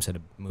can glimpse at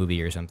a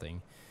movie or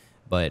something.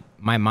 But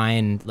my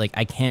mind, like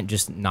I can't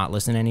just not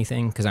listen to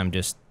anything because I'm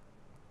just,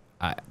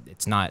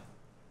 it's not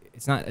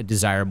a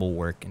desirable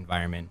work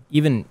environment.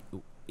 Even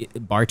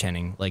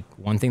bartending, like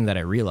one thing that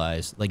I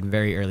realized like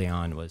very early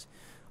on was,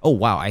 oh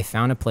wow, I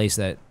found a place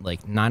that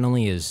like not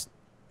only is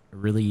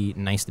really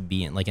nice to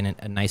be in, like in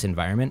a nice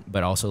environment,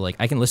 but also like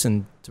I can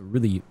listen to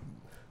really,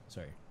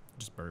 sorry,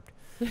 just burped.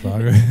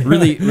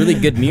 really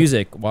good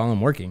music while I'm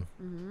working.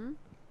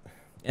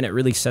 And it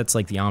really sets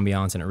like the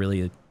ambiance, and it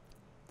really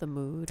The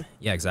mood.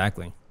 Yeah,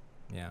 exactly.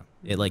 Yeah,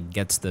 it like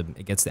gets the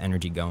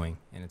energy going,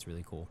 and it's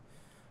really cool.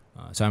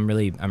 So I'm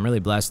really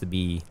blessed to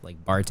be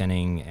like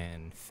bartending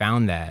and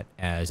found that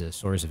as a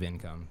source of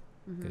income,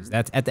 because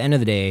that's at the end of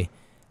the day,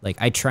 like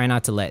I try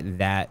not to let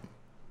that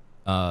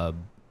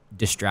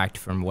distract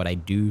from what I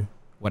do,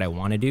 what I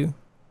want to do,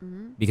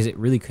 because it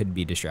really could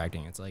be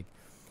distracting. It's like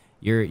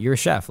you're a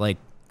chef, like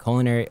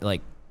culinary,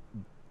 like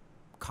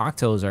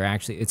cocktails are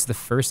actually, it's the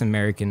first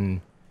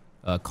American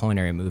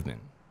culinary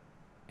movement,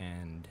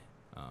 and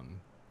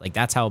like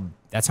that's how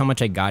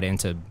much I got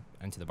into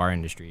the bar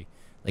industry,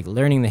 like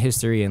learning the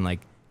history and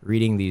like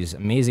reading these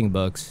amazing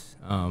books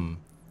on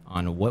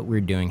what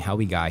we're doing, how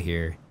we got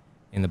here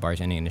in the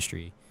bartending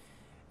industry.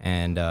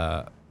 And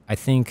I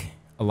think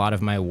a lot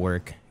of my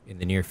work in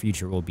the near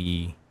future will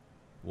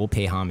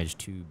pay homage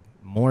to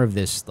more of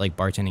this like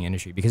bartending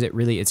industry, because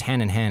it's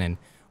hand in hand. And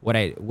what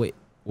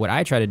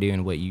I try to do,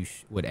 and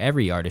what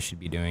every artist should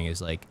be doing,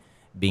 is like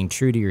being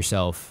true to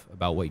yourself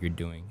about what you're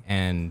doing.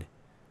 And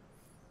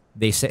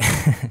they say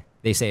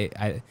so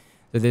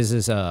there's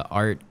this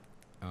art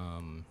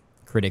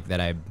critic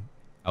that I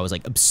was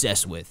like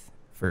obsessed with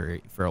for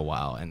a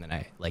while, and then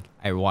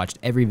I watched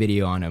every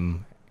video on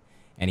him,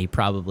 and he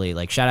probably,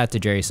 like, shout out to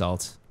Jerry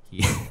Saltz,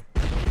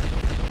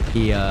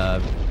 he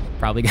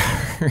probably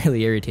got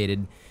really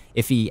irritated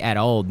if he at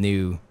all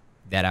knew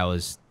that I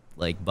was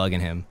like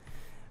bugging him.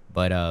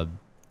 But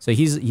so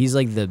he's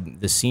like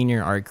the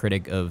senior art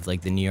critic of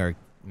like the New York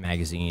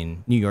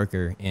magazine New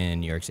Yorker in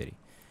New York City.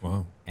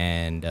 Wow.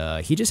 And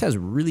he just has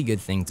really good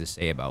things to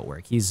say about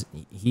work. He's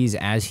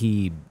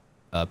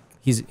a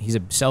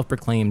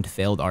self-proclaimed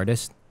failed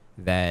artist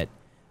that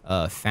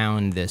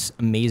found this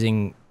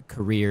amazing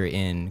career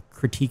in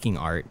critiquing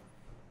art.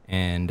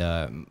 And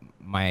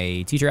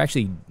my teacher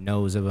actually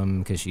knows of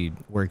him because she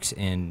works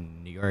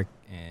in New York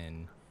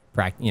and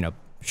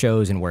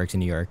shows and works in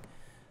New York.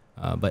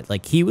 But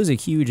like he was a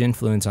huge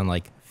influence on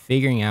like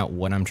figuring out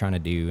what I'm trying to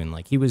do. And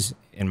like he was,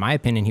 in my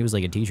opinion, he was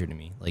like a teacher to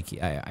me. Like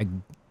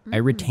I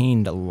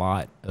retained a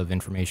lot of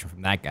information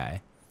from that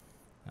guy.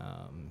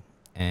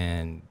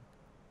 And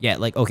yeah,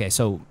 like, okay,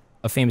 so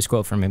a famous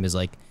quote from him is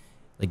like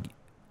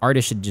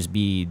artists should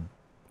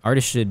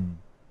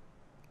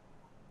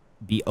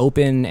be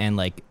open, and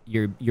like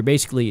you're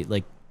basically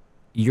like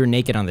you're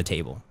naked on the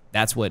table.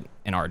 That's what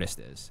an artist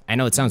is. I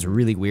know it sounds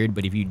really weird,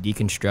 but if you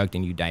deconstruct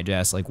and you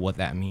digest like what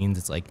that means,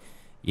 it's like,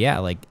 yeah,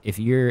 like if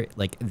you're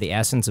like the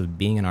essence of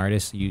being an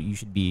artist, you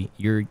should be,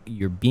 you're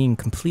being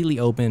completely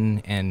open,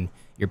 and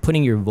you're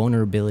putting your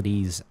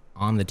vulnerabilities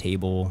on the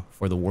table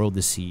for the world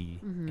to see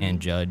and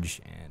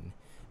judge. And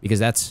because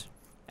that's,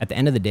 at the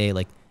end of the day,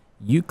 like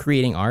you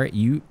creating art,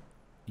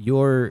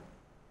 you're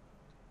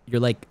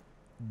like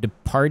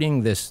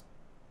departing this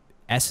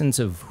essence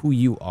of who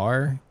you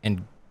are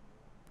and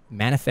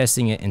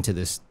manifesting it into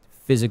this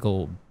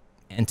physical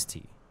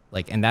entity.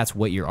 Like, and that's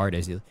what your art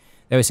is. They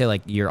always say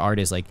like your art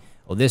is like,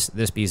 oh, this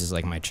piece is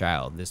like my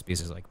child. This piece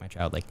is like my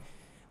child. Like,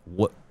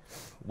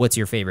 what's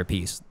your favorite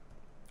piece?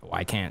 Oh,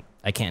 I can't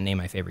name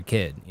my favorite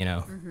kid, you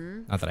know?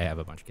 Not that I have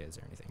a bunch of kids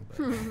or anything, but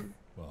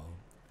Well,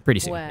 pretty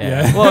soon. Well.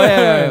 Yeah. Well,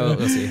 yeah,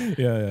 we'll see.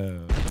 yeah.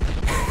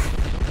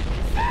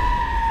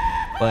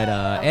 But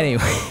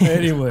anyway.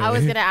 Anyway. I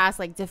was gonna ask,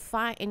 like,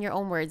 define in your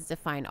own words,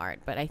 define art,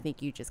 but I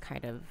think you just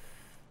kind of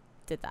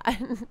did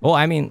that. Well,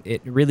 I mean,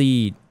 it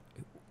really,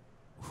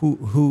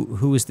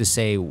 who is to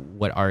say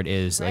what art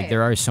is? Like, Right.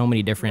 there are so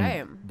many different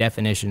Right.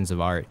 definitions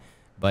of art,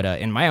 but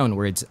in my own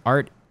words,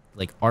 art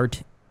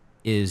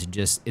is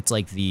just, it's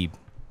like the,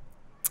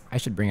 I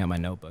should bring out my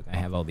notebook. I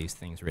have all these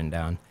things written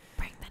down.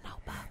 Bring the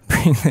notebook.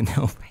 Bring the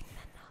notebook.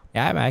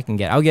 Yeah,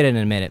 I'll get it in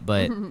a minute,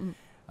 but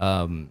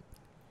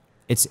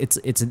it's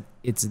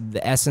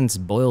the essence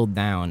boiled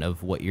down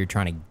of what you're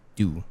trying to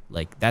do.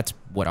 Like, that's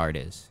what art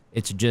is.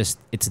 It's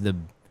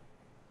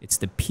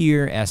the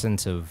pure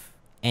essence of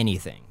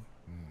anything.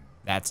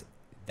 That's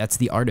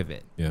the art of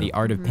it. Yeah. The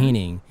art of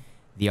painting,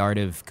 the art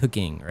of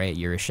cooking, right?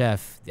 You're a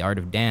chef. The art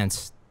of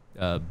dance,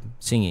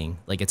 singing.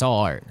 Like, it's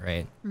all art,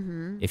 right?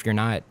 If you're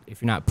not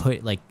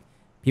like,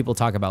 people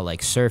talk about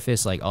like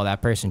surface, like, oh,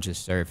 that person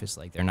just surface.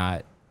 Like, they're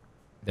not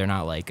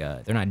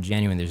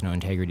genuine. There's no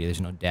integrity.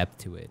 There's no depth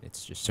to it.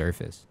 It's just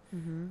surface.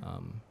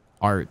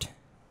 Art,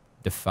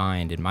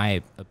 defined, in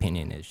my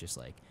opinion, is just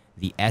like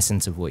the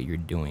essence of what you're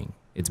doing.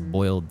 It's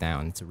boiled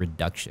down. It's a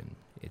reduction.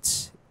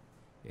 It's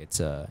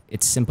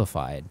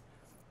simplified,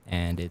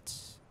 and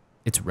it's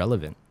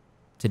relevant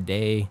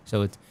today.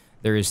 So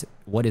there's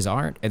what is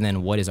art, and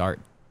then what is art,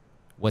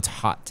 what's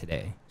hot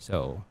today.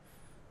 So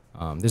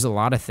there's a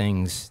lot of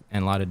things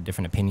and a lot of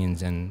different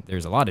opinions, and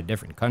there's a lot of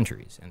different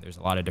countries, and there's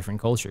a lot of different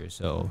cultures.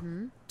 So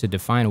to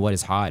define what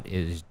is hot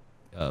is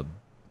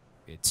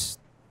it's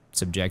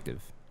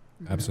subjective.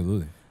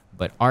 Absolutely.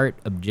 But art,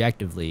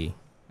 objectively,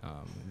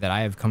 that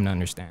I have come to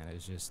understand,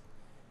 is just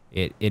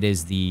it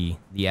is the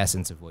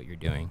essence of what you're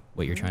doing,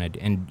 what you're trying to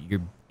do, and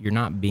you're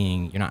not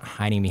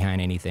hiding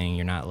behind anything.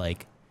 You're not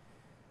like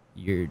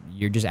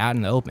you're just out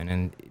in the open,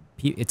 and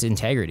it's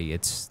integrity.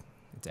 It's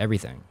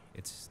everything.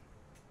 It's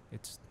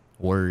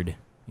word,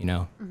 you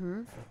know.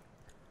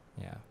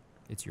 Yeah,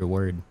 it's your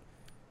word.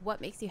 What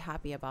makes you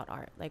happy about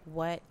art? Like,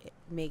 what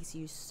makes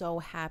you so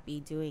happy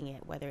doing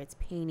it? Whether it's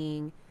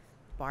painting,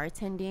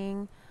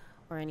 bartending,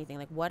 or anything.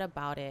 Like, what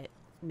about it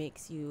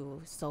makes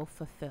you so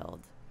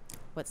fulfilled?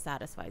 What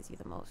satisfies you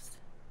the most?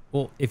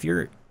 Well, if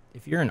you're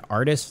an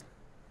artist,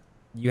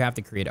 you have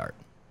to create art.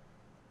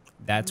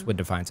 That's what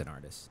defines an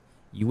artist.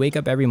 You wake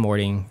up every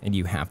morning and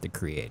you have to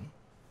create.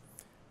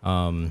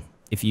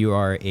 If you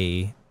are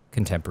a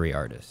contemporary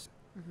artist,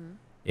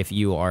 if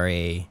you are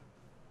a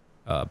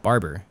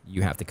barber,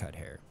 you have to cut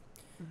hair.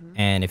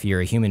 And if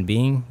you're a human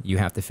being, you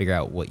have to figure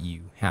out what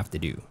you have to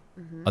do.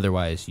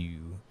 Otherwise,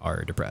 you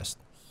are depressed.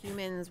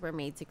 Humans were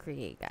made to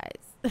create,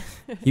 guys.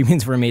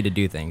 Humans were made to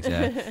do things,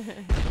 yeah.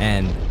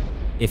 And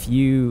if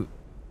you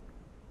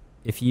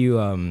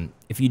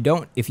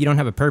don't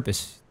have a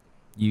purpose,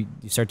 you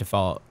start to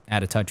fall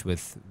out of touch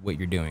with what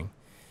you're doing.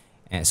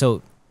 And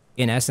so,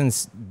 in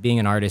essence, being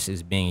an artist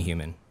is being a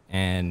human.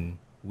 And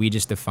we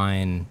just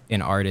define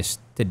an artist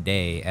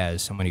today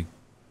as someone who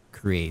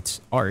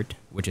creates art,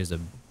 which is a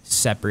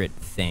separate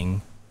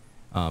thing.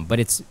 But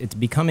it's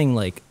becoming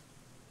like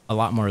a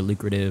lot more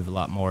lucrative, a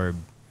lot more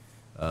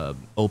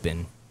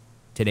open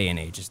today and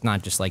age. It's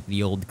not just like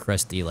the old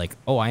crusty, like,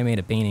 oh, I made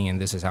a painting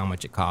and this is how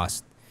much it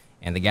cost,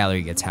 and the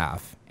gallery gets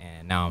half,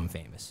 and now I'm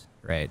famous,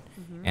 right?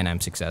 And I'm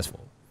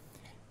successful.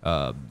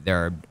 There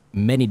are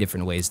many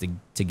different ways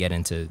to get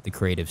into the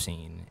creative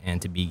scene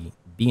and to be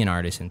an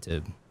artist, and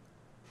to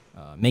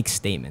make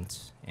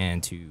statements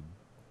and to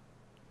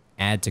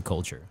add to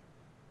culture.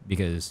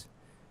 Because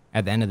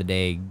at the end of the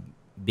day,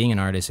 being an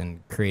artist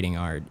and creating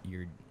art,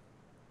 you're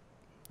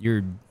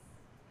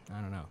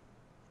I don't know.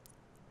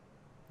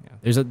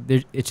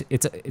 Yeah,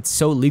 it's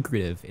so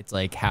lucrative. It's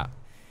like how,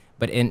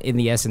 but in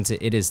the essence,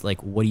 it is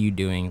like, what are you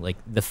doing? Like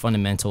the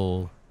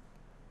fundamental,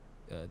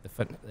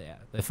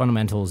 the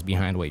fundamentals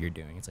behind what you're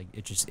doing. It's like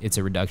it's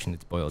a reduction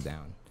that's boiled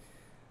down.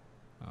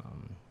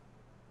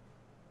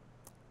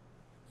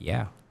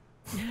 Yeah.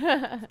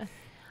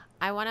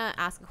 I want to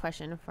ask a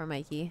question for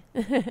Mikey.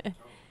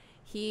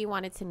 He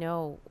wanted to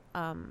know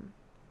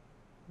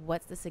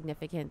what's the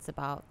significance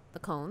about the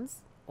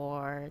cones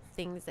or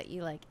things that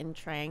you like in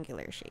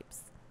triangular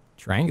shapes.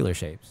 Triangular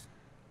shapes.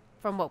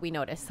 From what we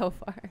noticed so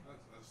far.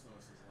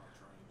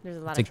 There's a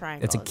lot of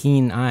triangles. That's a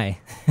keen eye.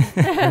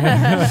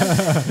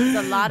 There's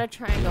a lot of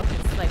triangles.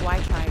 Like, why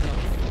triangles?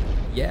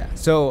 Yeah.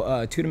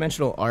 So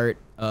two-dimensional art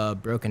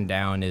broken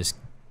down is,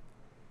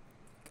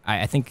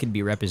 I think, could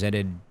be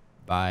represented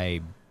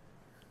by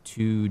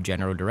two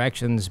general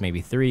directions,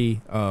 maybe three: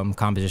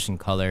 composition,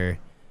 color,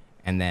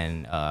 and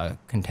then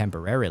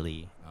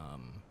contemporarily,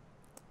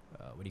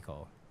 what do you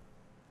call,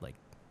 like,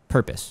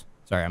 purpose.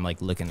 Sorry, I'm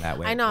like looking that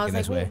way. I know. I was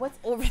like, way. what's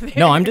over there?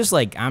 No, I'm just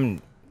like, when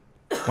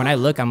I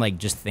look, I'm like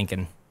just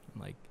thinking,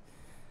 like,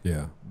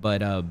 Yeah.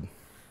 but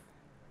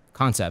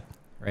concept,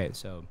 right?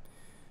 So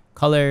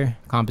color,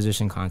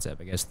 composition,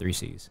 concept. I guess 3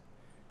 C's.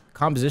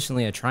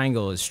 Compositionally, a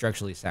triangle is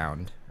structurally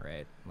sound,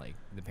 right? Like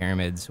the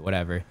pyramids,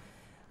 whatever.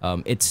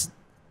 It's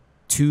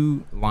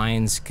two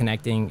lines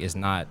connecting is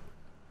not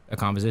a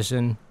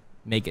composition.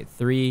 Make it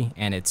 3,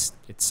 and it's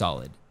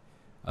solid.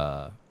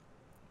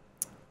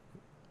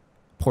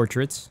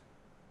 Portraits,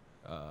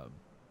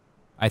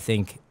 I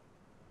think,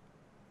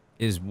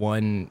 is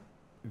one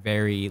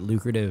very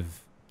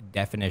lucrative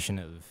definition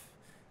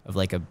of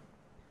like a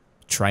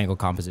triangle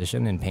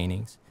composition in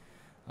paintings.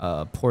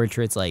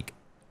 Portraits like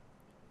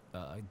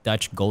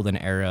Dutch Golden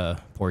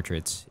Era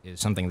portraits is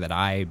something that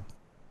I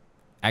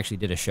actually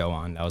did a show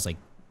on. That was like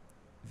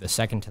the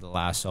second to the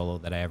last solo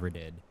that I ever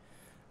did.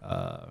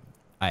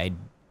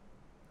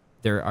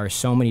 There are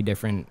so many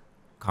different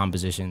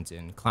compositions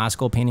in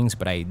classical paintings,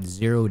 but I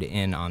zeroed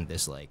in on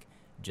this like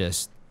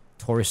just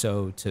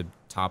torso to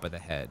top of the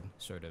head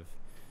sort of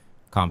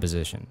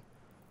composition.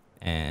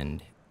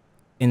 And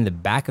in the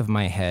back of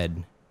my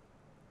head,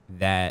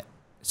 that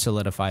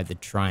solidified the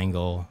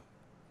triangle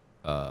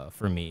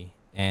for me.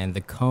 And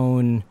the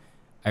cone,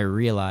 I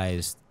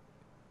realized,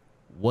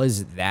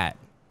 was that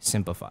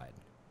simplified.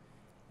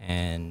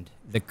 And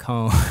the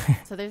cone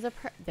So there's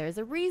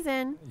a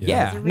reason.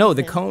 yeah. There's a No,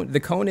 reason. the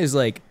cone is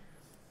like,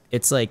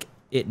 it's like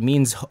it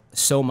means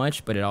so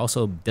much, but it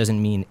also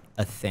doesn't mean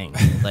a thing,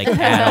 like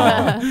at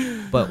all.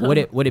 But what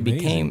it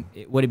became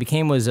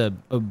was a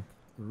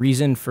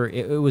reason for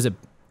it.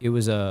 It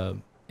was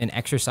an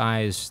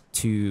exercise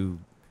to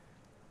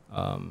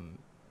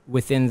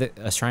within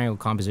a triangle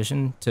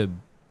composition to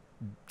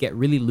get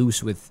really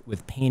loose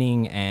with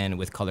painting and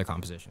with color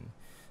composition.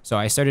 So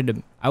I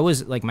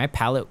was like, my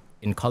palette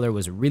in color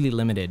was really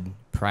limited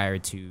prior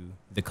to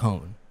the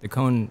cone. The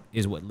cone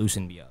is what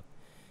loosened me up.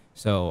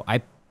 So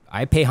I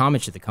pay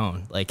homage to the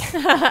cone. Like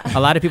a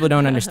lot of people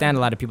don't understand.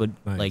 A lot of people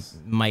like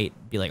might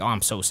be like, oh,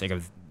 I'm so sick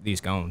of these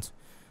cones.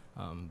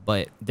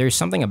 But there's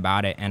something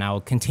about it, and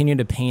I'll continue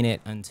to paint it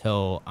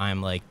until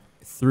I'm like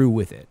through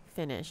with it.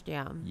 Finished,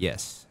 yeah.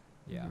 Yes.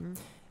 Yeah.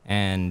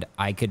 And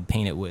I could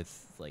paint it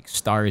with like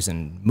stars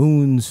and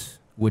moons,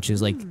 which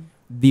is like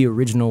the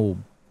original.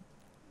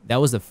 That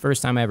was the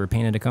first time I ever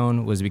painted a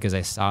cone, was because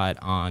I saw it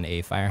on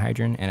a fire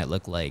hydrant and it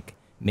looked like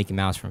Mickey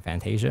Mouse from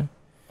Fantasia.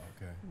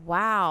 Okay.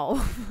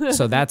 Wow.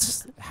 So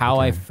that's how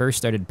I first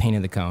started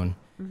painting the cone.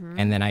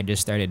 And then I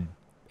just started,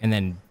 and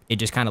then it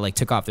just kind of like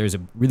took off. There's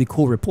a really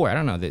cool report. I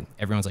don't know, that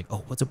everyone's like,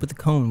 oh, what's up with the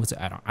cone?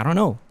 I don't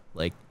know.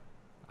 Like,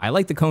 I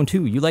like the cone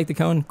too. You like the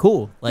cone?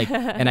 Cool. Like,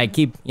 and I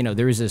keep,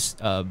 there was this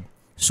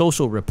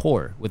social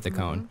rapport with the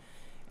cone.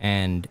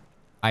 And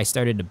I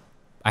started to,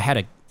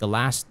 the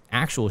last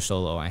actual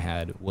solo I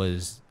had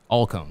was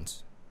all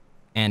cones.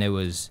 And it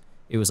was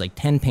like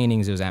 10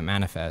 paintings. It was at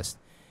Manifest.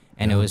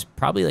 And it was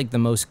probably like the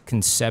most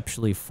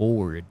conceptually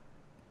forward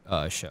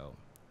show.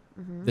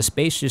 The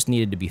space just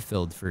needed to be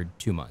filled for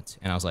 2 months.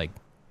 And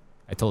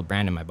I told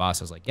Brandon, my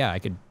boss, I was like, yeah, I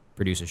could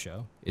produce a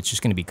show. It's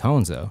just going to be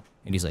cones though.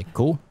 And he's like,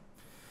 cool.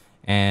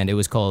 And it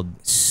was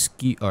called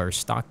Skew, or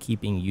Stock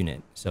Keeping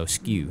Unit. So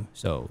SKU.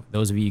 So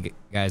those of you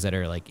guys that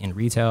are like in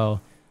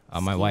retail,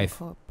 my wife,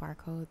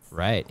 barcodes.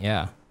 Right.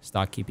 Yeah.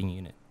 Stock Keeping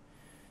Unit.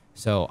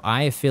 So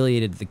I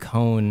affiliated the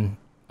cone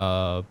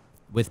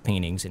with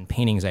paintings, and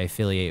paintings I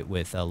affiliate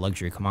with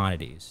luxury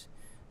commodities.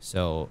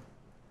 So,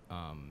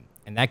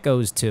 and that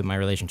goes to my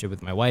relationship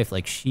with my wife.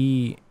 Like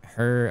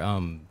her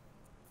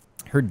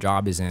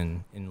job is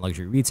in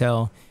luxury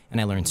retail,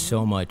 and I learned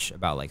so much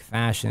about like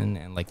fashion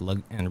and like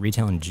and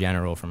retail in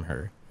general from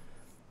her.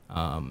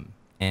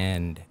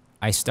 And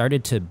I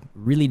started to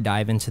really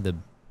dive into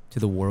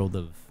the world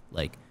of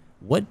like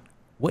what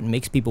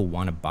makes people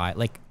want to buy,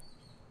 like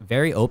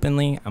very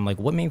openly. I'm like,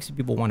 what makes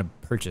people want to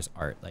purchase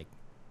art? Like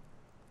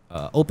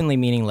openly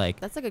meaning like,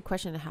 That's a good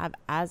question to have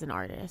as an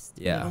artist.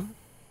 yeah, You know?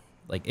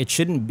 like it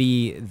shouldn't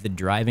be the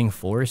driving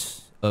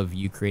force of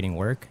you creating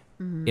work,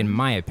 in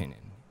my opinion.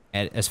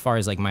 As far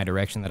as like my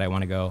direction that I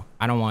want to go,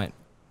 I don't want,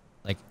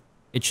 like,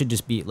 it should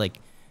just be like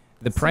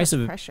the price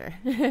of pressure.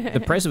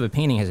 the price of a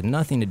painting has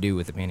nothing to do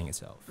with the painting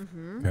itself.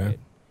 Okay. Right?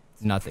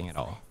 Nothing at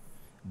all.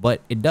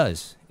 But it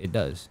does. It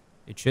does.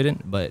 It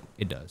shouldn't, but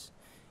it does.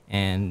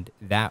 And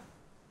that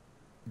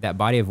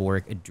body of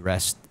work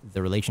addressed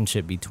the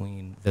relationship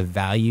between the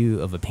value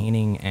of a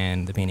painting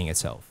and the painting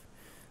itself.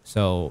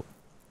 So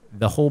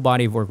the whole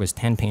body of work was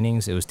 10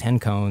 paintings. It was 10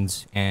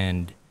 cones,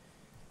 and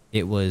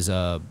it was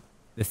the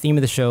theme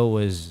of the show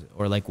was,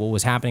 or like what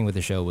was happening with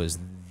the show was,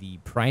 the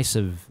price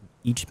of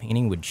each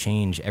painting would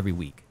change every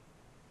week.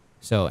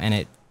 So and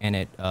it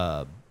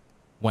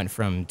went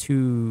from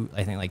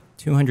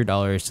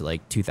 $200 to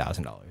like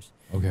 $2,000.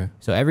 Okay.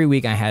 So every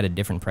week I had a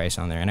different price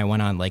on there, and I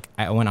went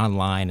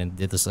online and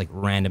did this like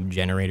random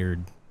generator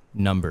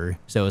number.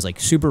 So it was like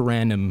super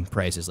random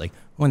prices, like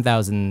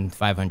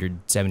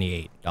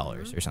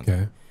 $1,578 or something,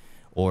 Okay.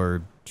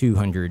 or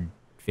 $256,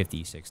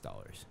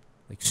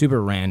 like super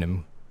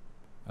random,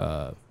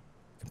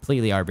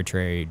 completely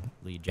arbitrarily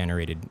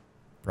generated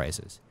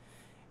prices.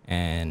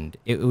 And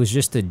it was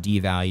just to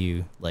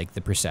devalue like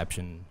the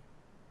perception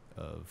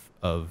of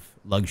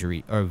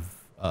luxury, of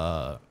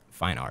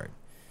fine art.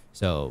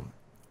 So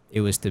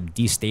it was to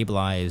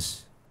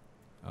destabilize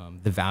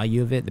the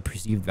value of it, the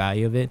perceived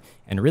value of it,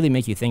 and really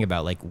make you think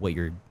about like what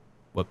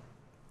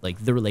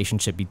the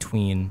relationship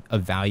between a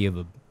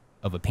value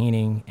of a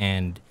painting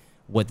and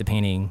what the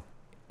painting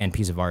and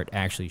piece of art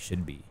actually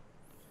should be.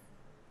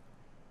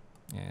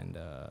 And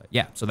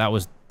yeah, so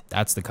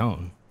that's the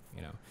cone,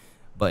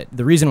 But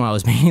the reason why I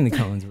was painting the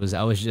cones was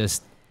I was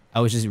just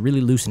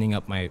really loosening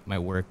up my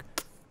work.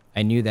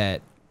 I knew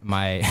that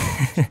my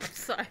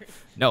Sorry.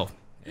 No,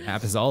 it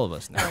happens to all of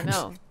us. No. I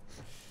know.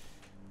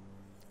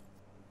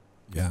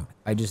 Yeah.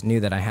 I just knew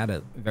that I had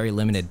a very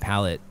limited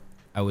palette.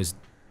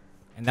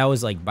 And that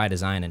was like by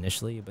design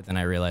initially, but then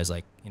I realized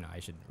like, I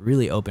should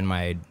really open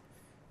my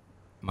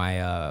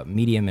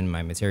medium and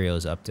my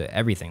materials up to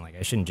everything. Like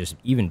I shouldn't just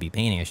even be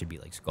painting. I should be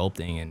like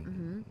sculpting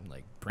and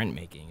like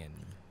printmaking and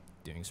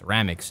doing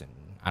ceramics and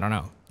I don't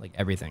know, like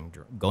everything.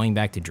 Going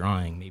back to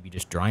drawing, maybe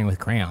just drawing with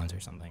crayons or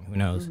something. Who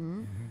knows?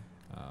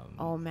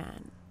 Oh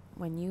man,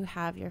 when you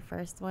have your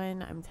first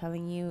one, I'm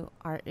telling you,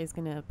 art is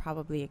gonna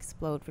probably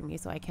explode from you.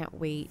 So I can't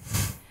wait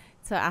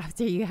till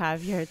after you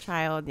have your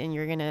child, and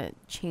you're gonna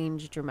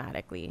change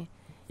dramatically.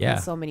 Yeah.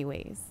 In so many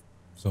ways.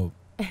 So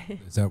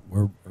is that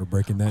we're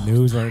breaking that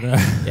news right now?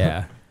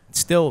 Yeah. It's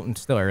still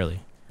early,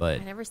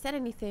 but I never said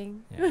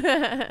anything.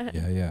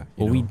 Yeah.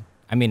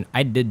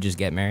 I did just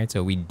get married,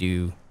 so we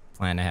do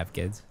plan to have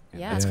kids.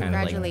 Yeah, That's kinda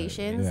like-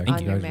 congratulations yeah,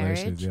 on your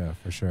congratulations, marriage. Yeah,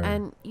 for sure.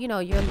 And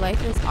your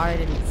life is art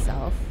in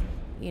itself,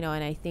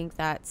 and I think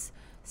that's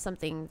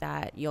something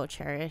that you'll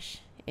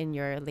cherish in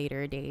your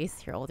later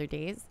days, your older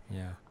days.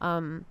 Yeah.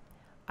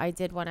 I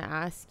did want to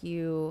ask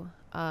you,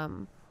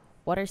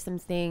 what are some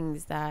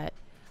things that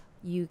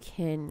you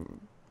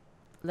can,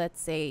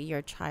 let's say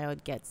your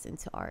child gets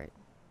into art,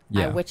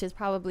 which is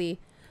probably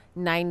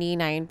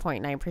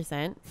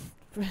 99.9%.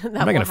 I'm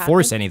not going to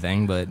force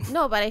anything, but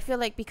no, but I feel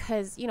like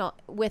because,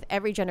 with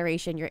every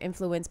generation, you're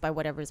influenced by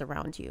whatever's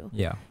around you.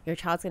 yeah. Your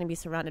child's going to be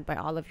surrounded by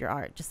all of your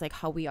art, just like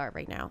how we are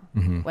right now.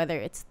 Mhm. Whether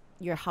it's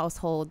your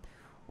household,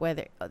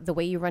 whether the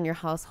way you run your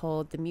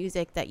household, the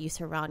music that you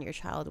surround your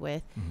child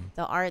with,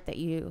 the art that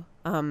you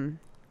surround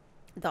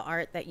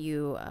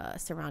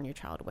your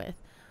child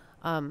with.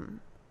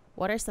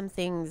 What are some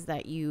things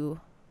that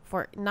you,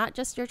 for not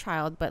just your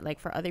child, but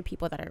like for other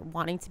people that are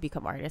wanting to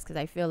become artists? Because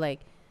I feel like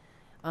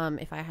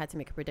if I had to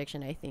make a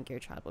prediction, I think your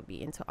child would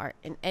be into art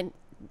and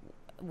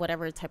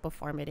whatever type of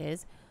form it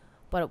is.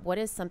 But what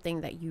is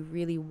something that you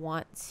really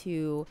want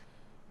to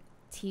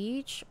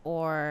teach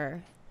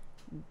or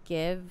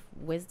give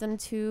wisdom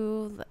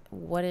to?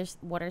 What are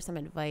some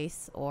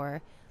advice,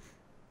 or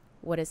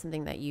what is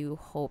something that you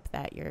hope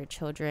that your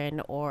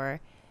children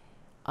or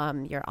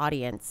your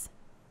audience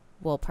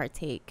will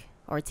partake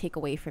or take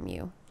away from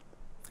you?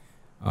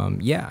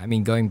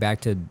 Going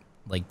back to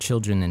like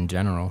children in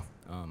general,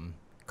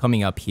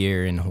 coming up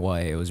here in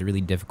Hawaii, it was really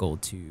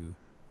difficult to,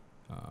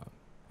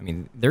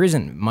 there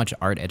isn't much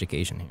art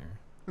education here.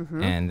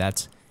 And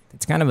it's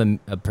kind of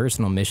a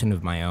personal mission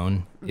of my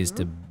own, is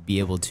to be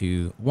able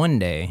to one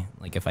day,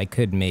 like if I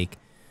could become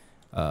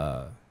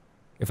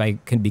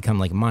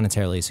like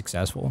monetarily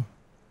successful,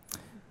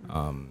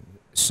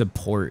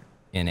 support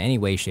in any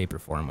way, shape or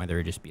form, whether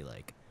it just be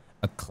like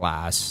a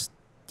class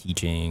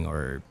teaching,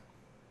 or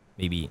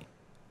maybe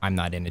I'm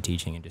not into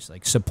teaching and just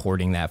like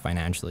supporting that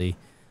financially,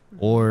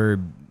 or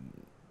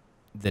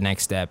the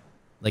next step,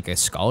 like a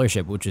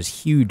scholarship, which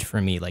is huge for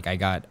me. Like I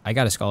got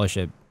a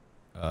scholarship,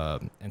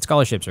 and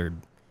scholarships are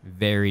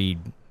very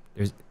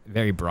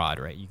broad,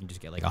 right? You can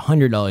just get like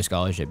 $100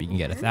 scholarship, you can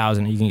get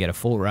 $1,000, you can get a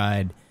full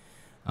ride.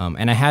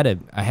 And I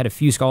had a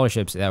few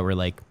scholarships that were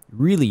like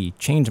really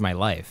changed my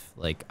life.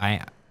 Like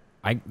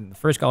the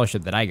first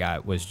scholarship that I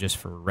got was just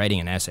for writing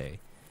an essay,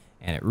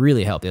 and it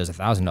really helped. It was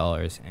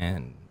 $1,000,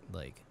 and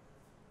like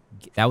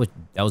that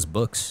was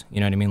books. You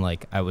know what I mean?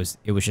 Like it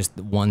was just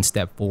one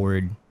step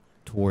forward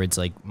towards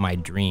like my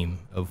dream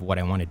of what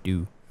I want to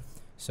do.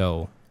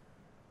 So,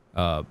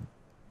 I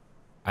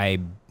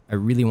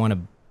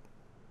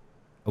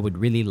would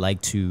really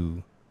like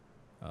to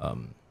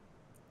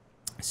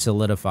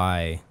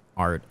solidify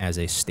art as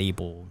a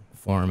staple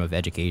form of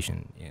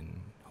education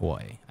in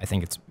Hawaii. I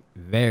think it's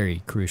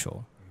very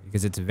crucial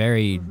because it's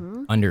very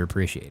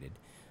underappreciated.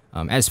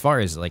 As far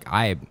as like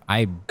I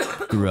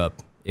grew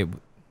up, it's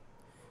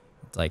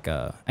like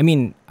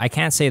I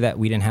can't say that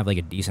we didn't have like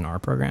a decent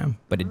art program,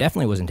 but it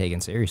definitely wasn't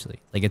taken seriously.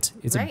 Like it's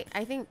right.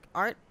 I think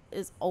art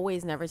is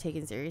always never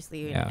taken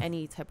seriously in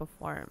any type of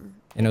form.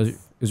 And it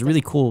was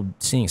really cool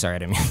seeing. Sorry, I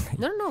didn't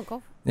mean. No,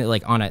 go.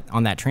 Like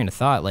on that train of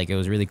thought, like it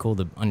was really cool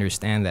to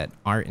understand that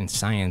art and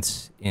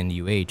science in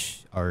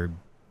UH are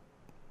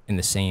in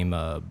the same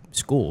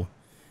school,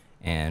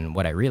 and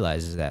what I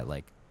realized is that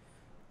like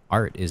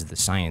art is the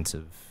science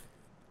of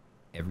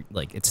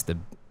it's the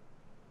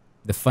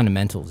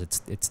fundamentals.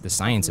 It's the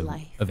science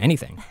of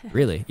anything,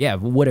 really. Yeah,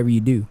 whatever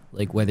you do,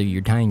 like whether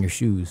you're tying your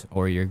shoes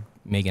or you're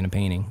making a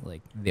painting,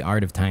 like the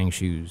art of tying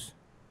shoes,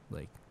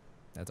 like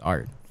that's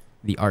art.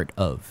 The art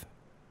of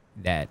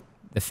that.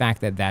 The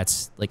fact that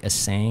that's like a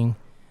saying,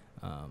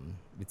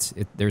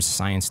 there's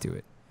science to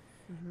it,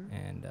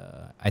 and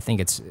I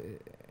think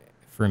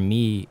for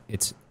me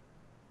it's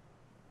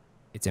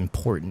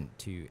important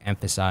to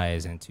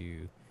emphasize and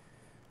to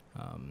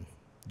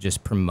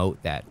just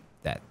promote that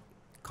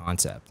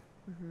concept.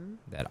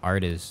 That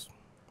art it's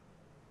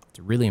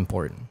really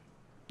important,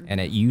 and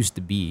it used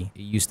to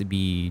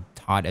be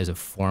taught as a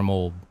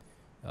formal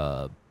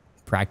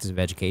practice of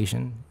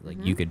education. Like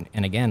you could,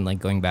 and again, like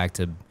going back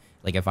to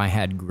like if I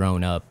had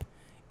grown up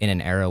in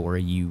an era where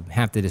you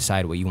have to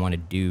decide what you want to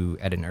do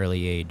at an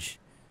early age,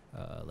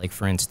 Like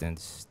for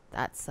instance,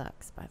 That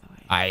sucks, by the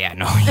way. yeah,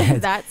 no,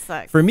 That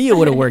sucks. for me it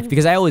would have worked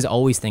because I was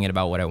always thinking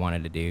about what I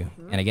wanted to do.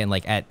 And again,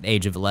 like at the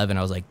age of 11,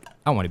 I was like,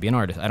 I want to be an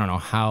artist. I don't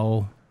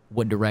know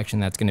what direction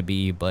that's going to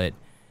be, but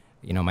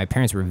you know, my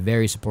parents were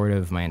very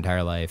supportive my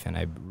entire life, and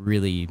I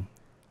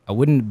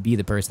wouldn't be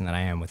the person that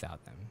I am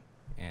without them.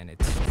 And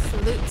it's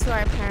Salute to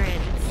our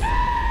parents.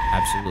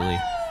 absolutely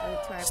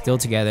Salute to our still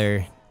parents.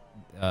 together.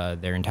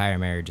 Their entire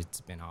marriage, it's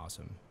been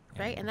awesome.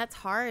 Right, and that's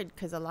hard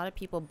because a lot of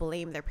people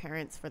blame their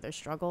parents for their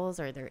struggles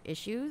or their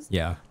issues.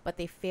 Yeah. But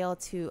they fail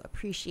to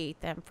appreciate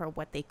them for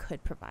what they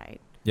could provide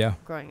Yeah.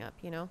 growing up,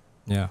 you know?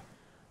 Yeah.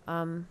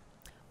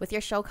 With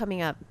your show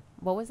coming up,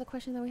 what was the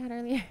question that we had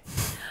earlier?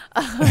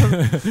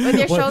 With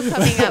your show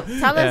coming up,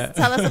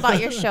 tell us about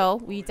your show.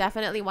 We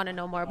definitely want to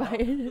know more about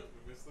it.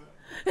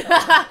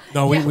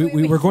 No, Yeah,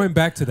 we're going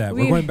back to that.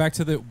 We're going back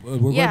to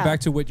going Yeah.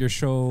 back to what your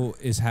show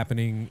is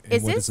happening and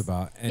Is what this- it's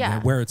about and, yeah.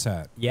 and where it's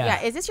at.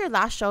 Yeah. Is this your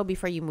last show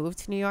before you move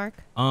to New York?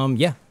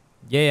 Yeah.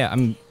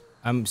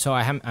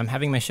 I'm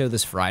having my show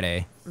this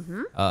Friday,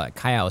 at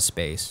Kyle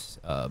Space,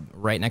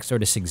 right next door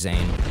to Sig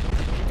Zane,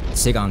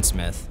 Sig on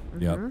Smith.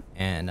 Yep.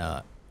 And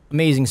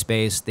amazing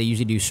space. They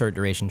usually do short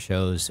duration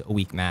shows, a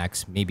week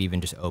max, maybe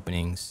even just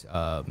openings.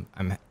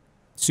 I'm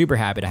super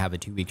happy to have a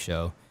 2-week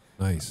show.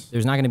 Nice.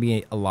 There's not going to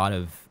be a lot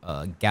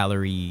of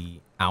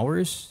gallery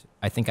hours.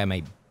 I think I'm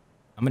going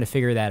to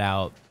figure that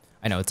out.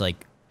 I know it's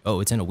like,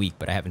 it's in a week,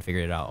 but I haven't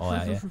figured it out all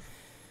out yet.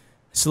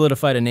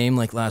 Solidified a name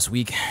like last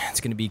week.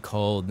 It's going to be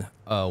called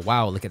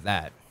Wow, Look at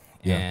That.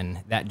 Yeah. And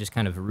that just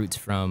kind of roots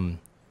from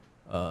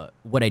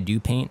what I do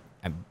paint.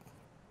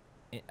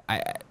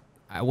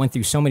 I went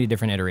through so many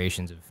different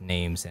iterations of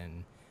names,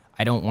 and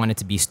I don't want it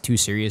to be too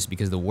serious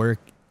because the work,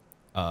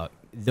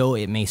 though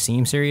it may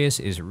seem serious,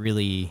 is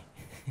really...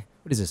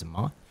 What is this, a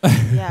moth?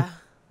 Yeah.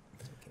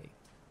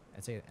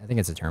 Okay. I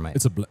think it's a termite.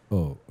 It's a I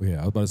was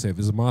about to say if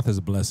it's a moth, it's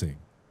a blessing.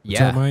 The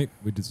Yeah. termite,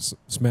 we just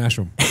smash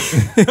them.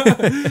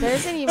 There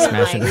isn't even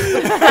Smashing.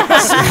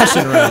 like,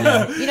 Smashing right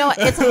now. you know what?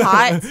 It's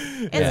hot.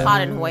 It's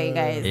hot in Hawaii,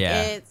 guys.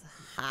 Yeah. It's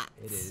hot.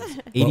 It is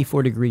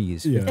 84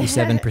 degrees, Yeah.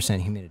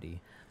 57%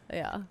 humidity.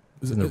 Yeah.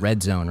 It's in the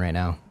red zone right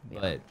now.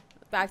 But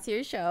Back to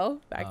your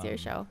show. Back to your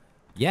show.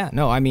 yeah,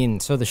 no, I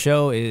mean, so the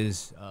show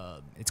is,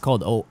 it's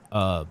called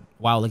Wow,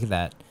 Look at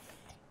That.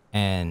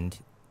 And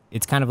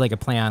it's kind of like a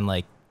play on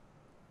like,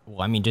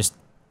 well, I mean, just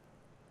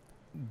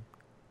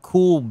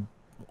cool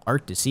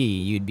art to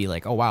see. You'd be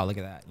like, oh wow, look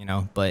at that, you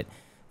know. But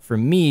for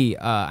me,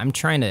 I'm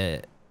trying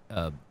to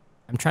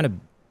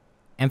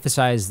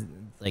emphasize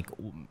like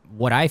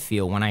what I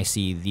feel when I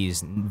see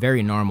these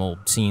very normal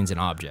scenes and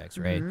objects,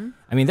 right?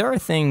 I mean, there are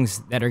things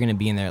that are going to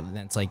be in there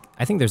that's like,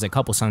 I think there's a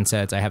couple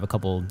sunsets. I have a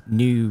couple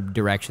new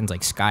directions,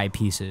 like sky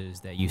pieces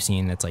that you've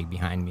seen that's like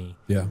behind me.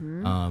 Yeah.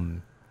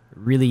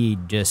 Really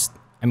just,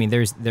 I mean,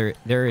 there is,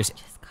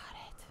 Just got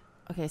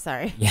it. Okay,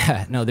 sorry.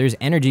 yeah, no, there's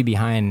energy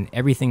behind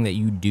everything that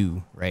you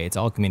do, right? It's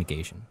all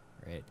communication,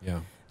 right?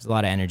 Yeah. There's a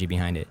lot of energy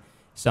behind it.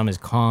 Some is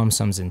calm,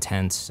 some's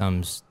intense,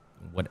 some's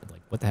what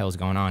the hell is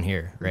going on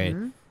here, right?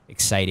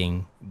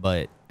 Exciting,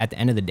 but at the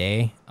end of the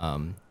day,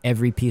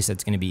 every piece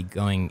that's going to be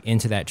going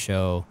into that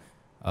show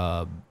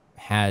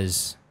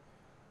has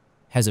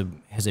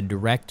a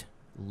direct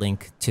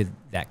link to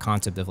that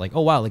concept of like,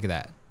 oh wow, look at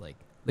that, like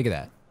look at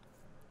that,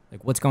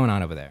 like what's going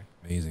on over there.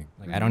 Amazing.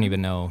 Like I don't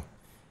even know.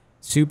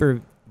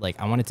 Super, like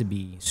I want it to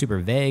be super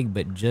vague,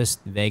 but just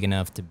vague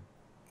enough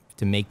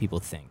to make people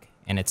think.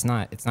 And it's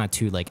not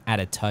too like out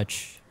of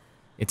touch.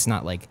 It's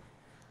not like,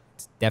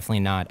 it's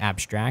definitely not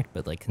abstract,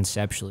 but like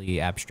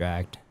conceptually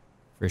abstract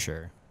for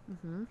sure.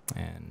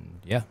 And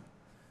yeah.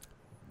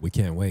 We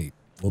can't wait.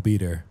 We'll be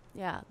there.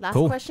 Yeah. Last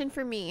Cool. question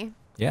for me.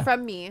 Yeah.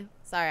 From me.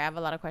 Sorry, I have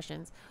a lot of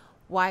questions.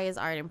 Why is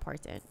art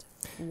important?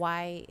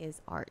 Why is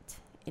art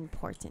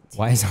important?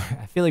 Why is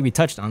I feel like we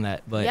touched on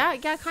that, but yeah,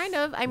 kind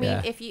of. I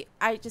mean, Yeah.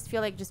 I just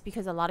feel like just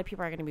because a lot of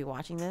people are going to be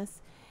watching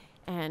this,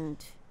 and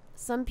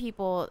some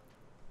people,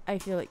 I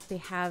feel like they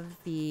have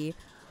the,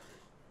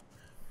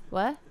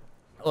 what?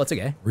 oh, it's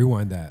okay.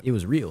 Rewind that. It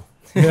was real.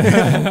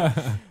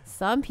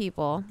 Some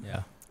people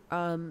Yeah.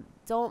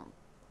 don't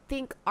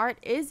think art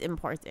is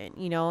important,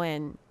 you know,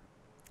 and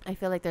I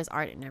feel like there's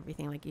art in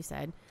everything, like you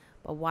said,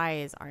 but why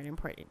is art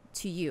important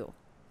to you?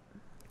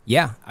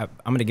 Yeah, I'm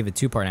gonna give a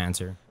 2-part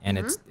answer, and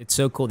it's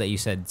so cool that you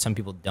said some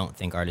people don't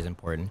think art is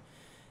important.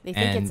 They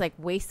think And- it's like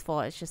wasteful.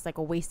 It's just like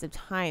a waste of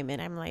time.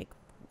 And I'm like,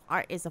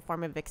 art is a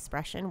form of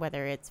expression,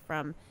 whether it's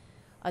from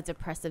a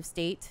depressive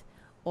state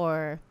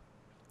or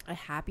a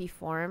happy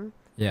form.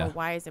 Yeah. Or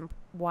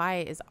why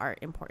is art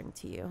important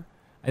to you?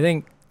 I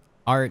think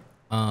art,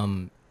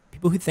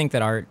 people who think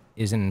that art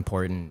isn't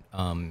important,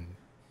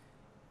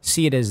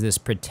 see it as this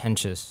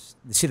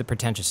see the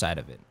pretentious side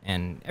of it.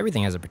 And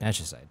everything has a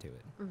pretentious side to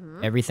it.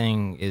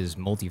 Everything is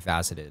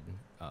multifaceted.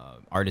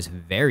 Art is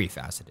very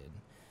faceted.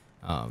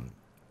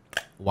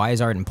 Why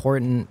is art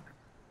important?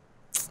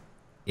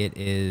 It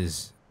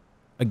is,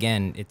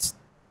 again, it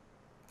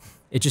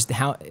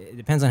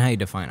depends on how you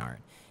define art.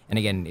 And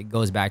again, it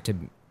goes back to,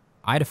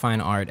 I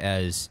define art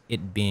as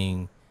it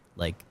being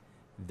like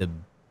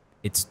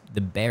it's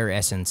the bare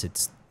essence.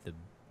 It's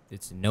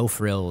no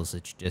frills.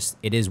 It's just,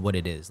 it is what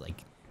it is.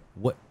 Like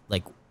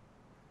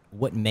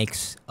what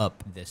makes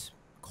up this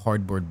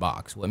cardboard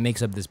box? What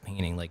makes up this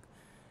painting? Like,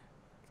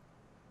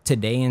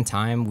 today in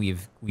time,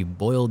 we've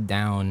boiled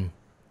down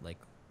like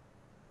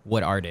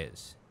what art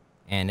is,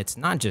 and it's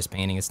not just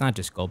painting. It's not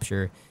just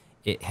sculpture.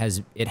 It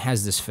has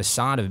this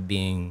facade of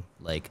being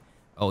like,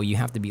 oh, you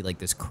have to be like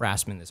this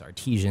craftsman, this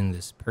artisan,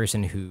 this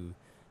person who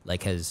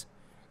like has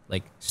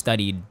like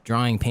studied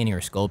drawing, painting,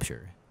 or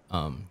sculpture.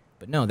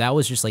 But no, that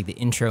was just like the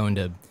intro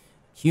into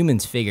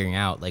humans figuring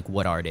out like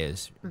what art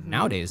is.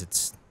 Nowadays,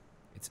 it's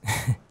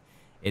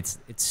it's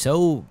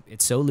so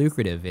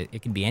lucrative.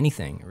 It can be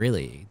anything,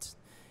 really.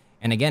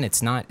 And again,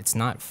 it's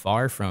not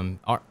far from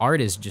art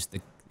is just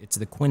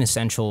the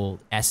quintessential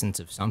essence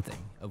of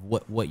something, of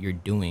what you're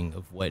doing,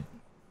 of what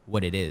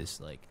it is.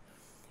 Like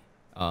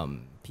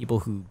people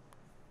who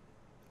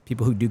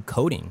do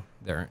coding,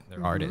 they're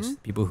artists.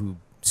 People who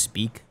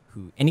speak,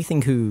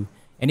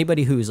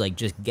 anybody who's like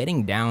just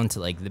getting down to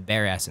like the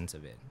bare essence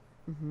of it.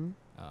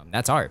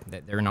 That's art.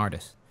 They're an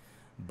artist.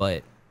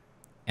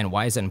 And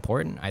why is that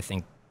important? I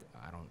think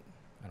I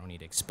don't need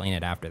to explain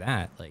it after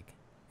that. Like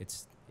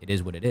it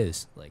is what it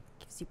is. Like,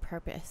 Gives you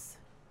purpose.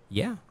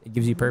 yeah, it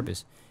gives you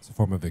purpose. It's a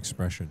form of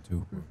expression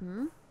too.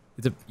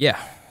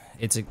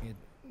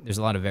 There's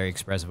a lot of very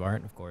expressive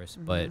art, of course,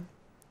 but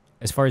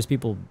as far as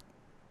people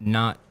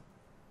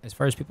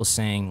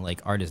saying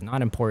like art is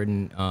not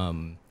important,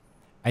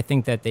 I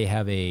think that they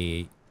have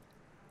a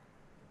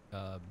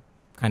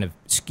kind of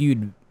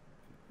skewed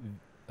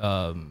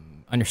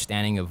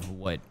understanding of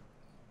what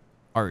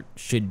art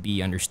should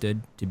be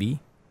understood to be,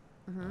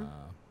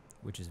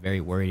 which is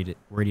very wordy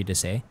to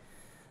say,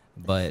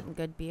 but Some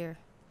good beer.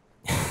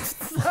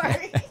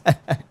 Sorry.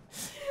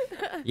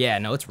 yeah,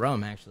 no, it's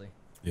rum actually.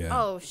 Yeah.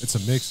 Oh, it's a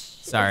mix.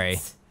 Sorry,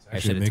 I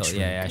actually should a have mixed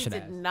told. Yeah, drink. I You should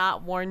did have.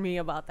 not warn me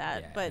about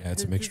that, Yeah. but Yeah,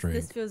 it's a mixed drink.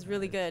 this feels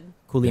really good.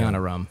 Kuleana Yeah.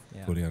 rum.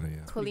 Yeah. Juliana, yeah.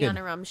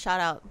 Kuleana rum, shout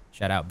out.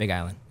 Shout out, Big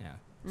Island. Yeah.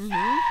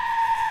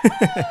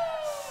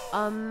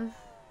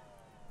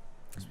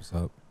 That's what's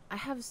up. I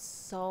have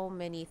so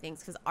many things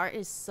because art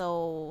is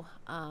so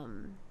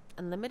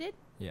unlimited.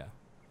 Yeah.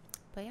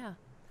 But yeah,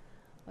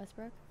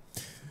 Westbrook.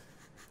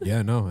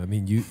 Yeah, no, I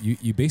mean,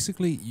 you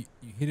basically you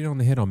hit it on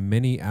the head on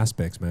many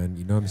aspects, man.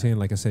 You know what I'm saying?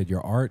 Like I said,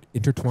 your art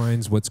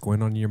intertwines what's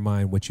going on in your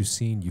mind, what you've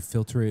seen, you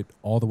filter it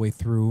all the way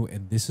through,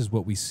 and this is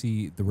what we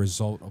see, the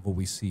result of what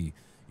we see.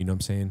 You know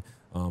what I'm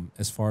saying?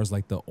 As far as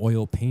like the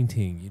oil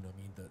painting, you know what I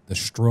mean, the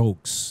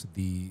strokes,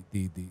 the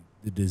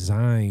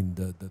design,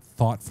 the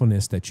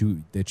thoughtfulness that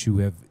you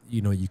have,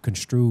 you know, you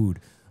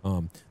construed.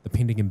 The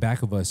painting in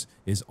back of us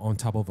is on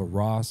top of a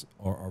Ross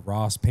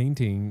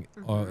painting.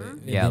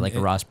 Yeah, like a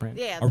Ross print.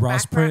 Yeah, A the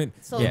Ross background-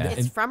 print. So Yeah.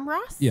 it's from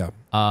Ross. Yeah.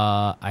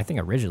 I think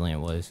originally it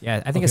was.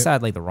 Yeah, I think it Okay.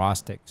 had like the Ross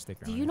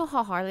sticker. Do on you it. know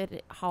how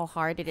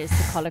hard it is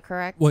to color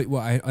correct? Well,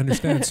 I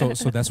understand. So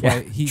that's Yeah,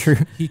 why he true.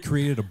 he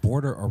created a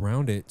border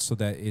around it so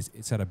that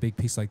it's at a big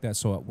piece like that.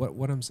 So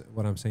what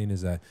I'm saying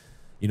is that,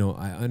 you know,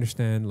 I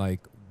understand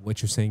like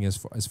what you're saying as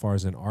far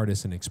as an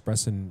artist and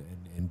expressing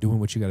and doing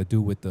what you got to do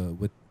with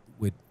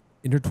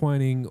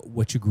intertwining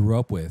what you grew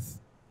up with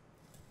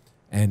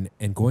and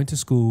going to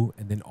school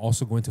and then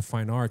also going to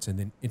fine arts and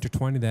then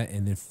intertwining that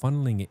and then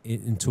funneling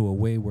it into a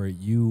way where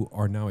you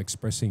are now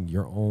expressing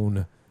your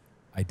own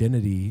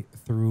identity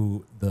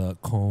through the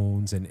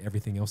cones and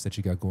everything else that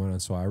you got going on.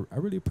 So I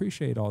really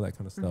appreciate all that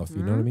kind of stuff.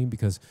 You know what I mean?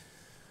 Because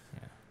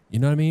you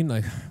know what I mean?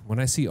 Like when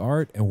I see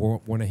art and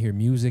when I hear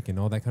music and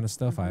all that kind of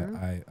stuff,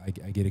 I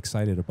get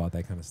excited about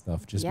that kind of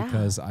stuff just Yeah.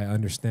 because I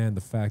understand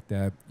the fact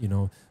that, you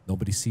know,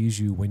 nobody sees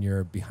you when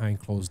you're behind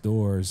closed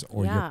doors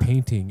or Yeah. you're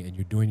painting and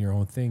you're doing your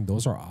own thing.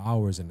 Those are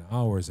hours and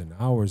hours and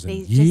hours They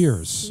and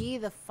years. just see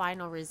the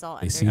final result.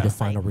 They and see they're the just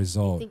final like,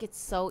 result. You think it's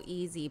so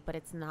easy, but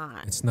it's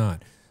not. It's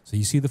not. So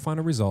you see the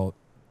final result,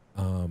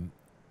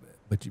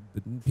 but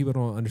people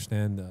don't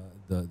understand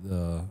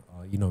the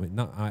you know,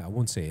 not I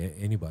won't say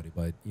anybody,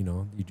 but you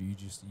know,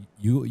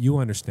 you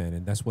understand,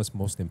 and that's what's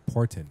most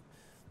important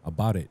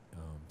about it,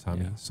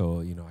 Tommy. Yeah. So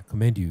you know, I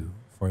commend you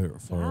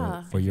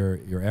for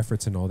your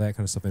efforts and all that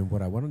kind of stuff. And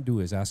what I want to do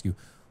is ask you,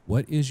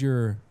 what is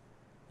you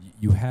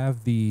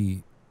have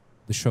the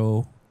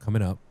show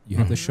coming up, you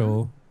have the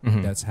show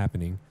that's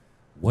happening.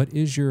 What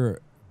is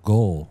your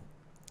goal?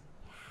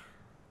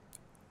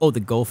 Oh, the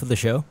goal for the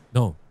show?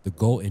 No, the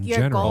goal in Your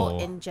general. goal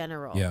in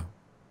general. Yeah.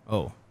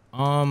 Oh,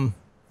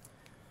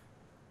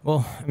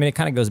 well, I mean, it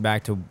kind of goes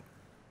back to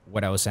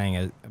what I was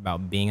saying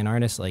about being an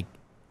artist. Like,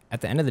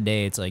 at the end of the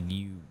day, it's like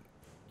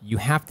you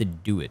have to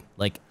do it.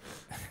 Like,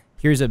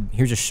 here's a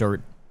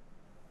short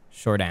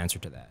answer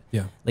to that.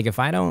 Yeah. Like, if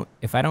I don't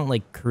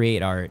like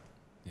create art,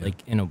 Yeah.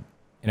 like in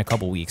a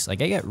couple weeks,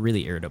 like I get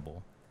really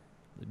irritable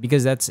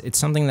because it's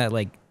something that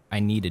like I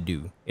need to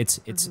do.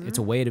 It's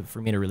a way for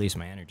me to release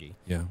my energy.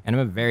 Yeah. And I'm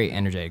a very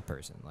energetic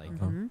person. Like,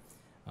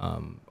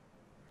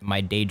 my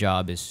day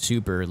job is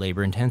super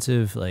labor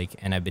intensive, like,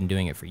 and I've been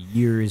doing it for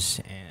years.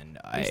 And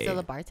You're still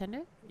a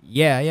bartender?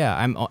 Yeah.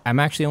 I'm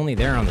actually only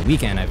there on the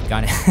weekend.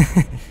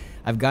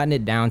 I've gotten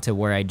it down to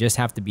where I just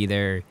have to be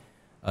there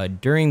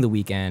during the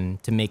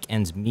weekend to make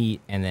ends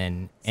meet, and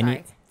then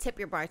Sorry. Tip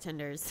your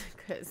bartenders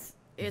because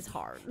it's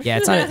hard. yeah,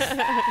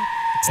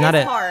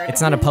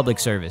 it's not a public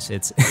service.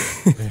 It's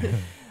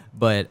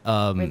but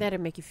we're there to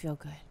make you feel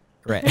good.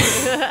 right.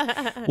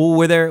 Well,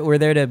 we're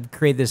there to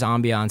create this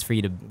ambiance for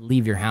you to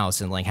leave your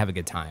house and like have a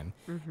good time.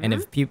 And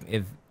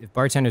if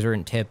bartenders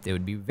weren't tipped, it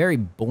would be a very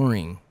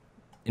boring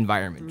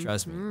environment.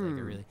 Trust me, like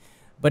it really.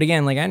 But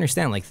again, like I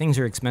understand, like things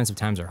are expensive,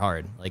 times are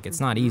hard. Like it's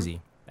not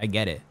easy. I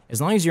get it.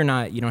 As long as you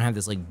don't have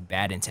this like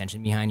bad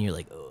intention behind you,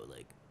 like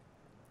like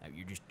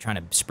you're just trying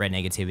to spread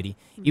negativity.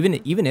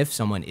 Even if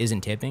someone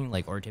isn't tipping,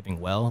 like or tipping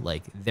well,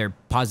 like their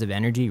positive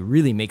energy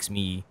really makes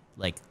me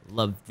like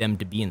love them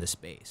to be in the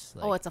space.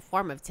 Like, It's a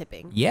form of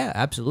tipping. yeah,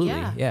 absolutely.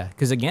 Yeah,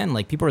 because again,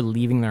 like people are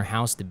leaving their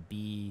house to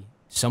be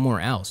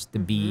somewhere else, to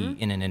be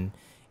in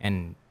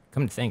and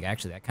come to think,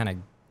 actually, that kind of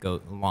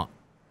go along.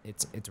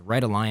 It's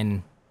right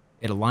align.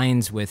 It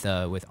aligns with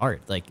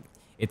art. Like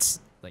it's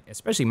like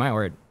especially my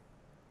art.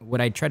 What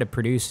I try to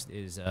produce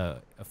is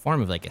a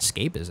form of like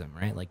escapism,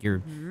 right? Like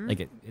you're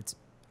like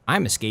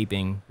I'm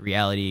escaping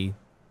reality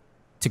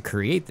to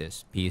create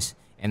this piece,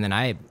 and then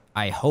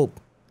I hope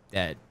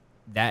that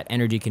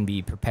energy can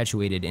be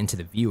perpetuated into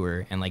the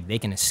viewer, and like they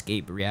can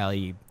escape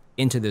reality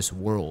into this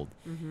world.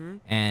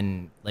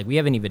 And like we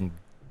haven't even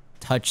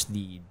touched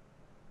the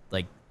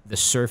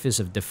surface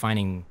of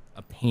defining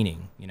a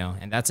painting,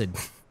 and that's a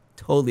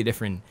totally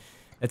different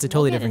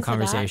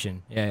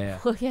conversation. Yeah.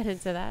 We'll get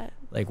into that.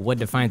 Like what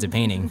defines a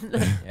painting?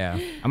 Yeah,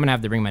 I'm gonna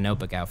have to bring my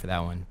notebook out for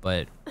that one.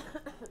 But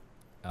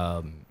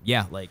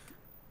yeah, like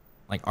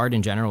art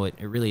in general, it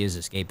really is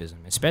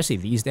escapism, especially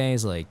these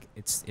days. Like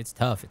it's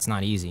tough. It's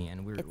not easy,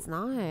 and we're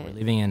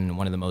living in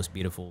one of the most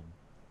beautiful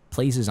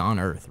places on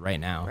earth right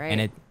now,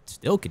 and it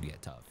still could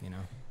get tough.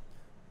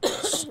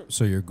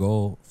 So your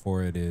goal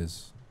for it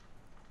is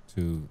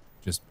to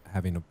just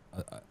having an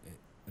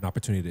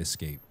opportunity to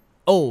escape.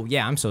 Oh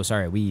yeah, I'm so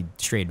sorry. We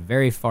strayed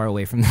very far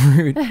away from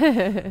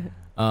the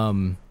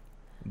route.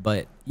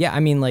 But yeah, I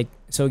mean, like,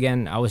 so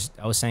again, I was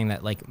saying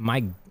that like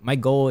my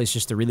goal is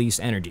just to release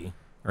energy,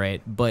 right?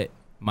 But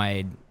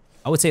I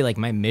would say like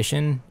my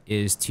mission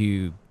is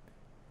to,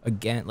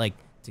 again, like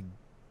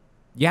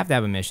you have to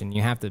have a mission.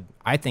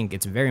 I think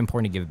it's very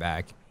important to give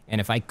back. And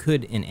if I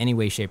could in any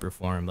way, shape or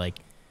form, like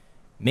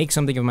make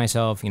something of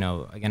myself,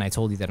 again, I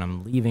told you that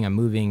I'm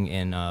moving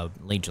in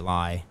late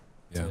July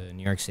to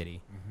New York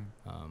City.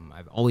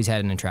 I've always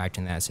had an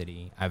attraction to that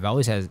city. I've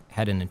always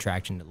had an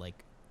attraction to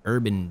like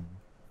urban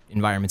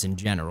environments in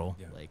general.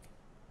 Yeah. Like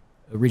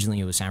originally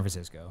it was San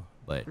Francisco,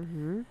 but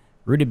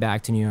rooted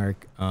back to New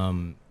York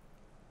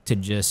to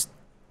just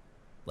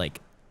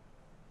like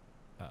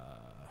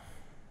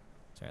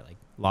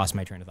lost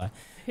my train of thought,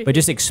 but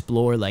just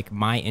explore like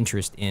my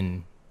interest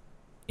in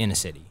a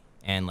city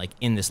and like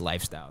in this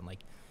lifestyle, and like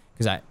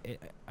because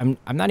I'm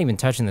not even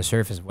touching the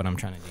surface of what I'm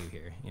trying to do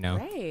here,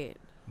 Right.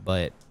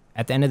 But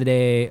at the end of the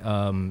day,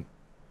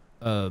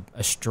 a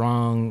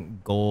strong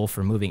goal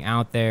for moving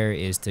out there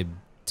is to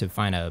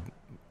find a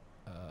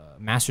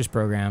master's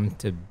program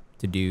to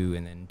do,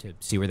 and then to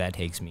see where that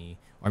takes me,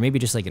 or maybe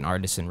just like an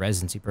artist in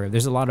residency program.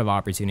 There's a lot of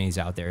opportunities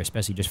out there,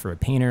 especially just for a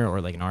painter or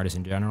like an artist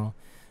in general.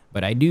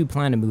 But I do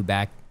plan to move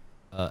back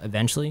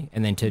eventually,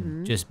 and then to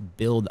just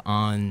build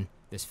on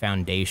this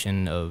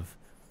foundation of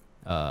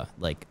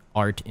like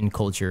art and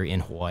culture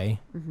in Hawaii.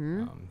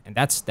 And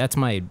that's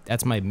my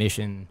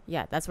mission.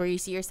 Yeah, that's where you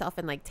see yourself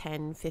in like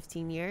 10,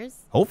 15 years.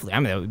 Hopefully. I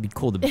mean, it would be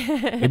cool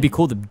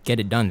to get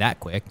it done that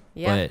quick.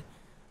 Yeah.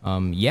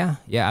 But yeah,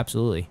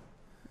 absolutely.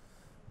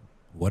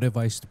 What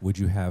advice would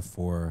you have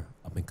for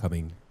up and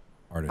coming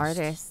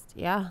artists?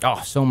 Yeah.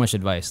 Oh, so much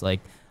advice.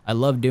 Like I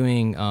love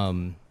doing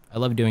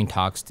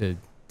talks to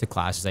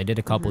classes. I did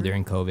a couple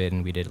during COVID,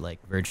 and we did it like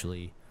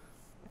virtually.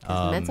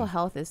 Because mental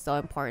health is so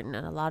important,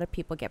 and a lot of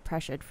people get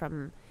pressured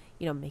from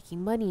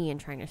making money and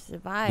trying to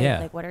survive. Yeah.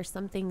 Like, what are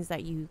some things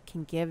that you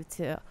can give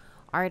to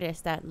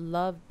artists that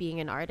love being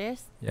an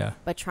artist,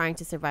 but trying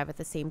to survive at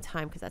the same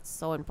time? Because that's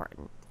so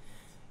important.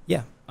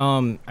 Yeah.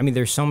 I mean,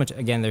 there's so much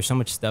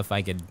stuff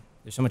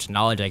there's so much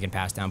knowledge I can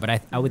pass down,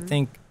 but I would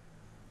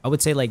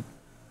say like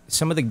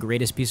some of the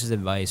greatest pieces of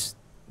advice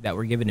that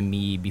were given to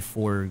me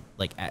before,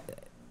 like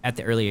at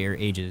the earlier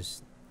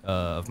ages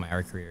of my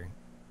art career,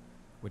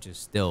 which is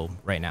still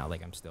right now,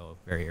 like I'm still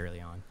very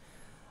early on,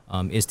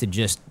 is to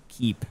just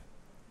keep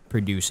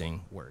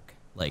producing work,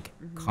 like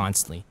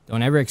constantly.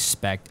 Don't ever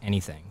expect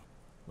anything,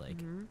 like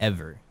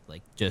ever,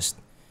 like just,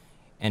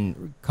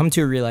 and come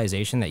to a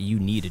realization that you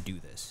need to do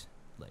this,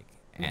 like,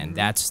 and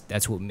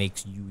that's what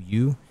makes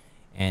you.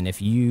 And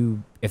if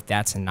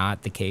that's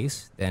not the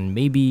case, then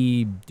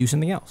maybe do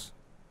something else.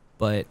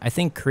 But I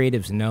think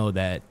creatives know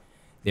that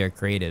they're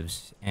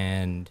creatives,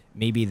 and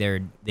maybe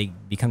they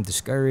become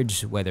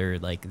discouraged, whether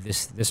like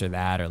this or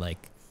that, or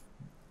like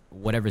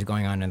whatever's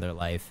going on in their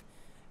life.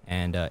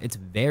 And it's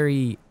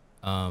very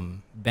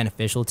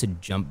beneficial to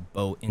jump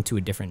boat into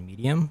a different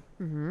medium.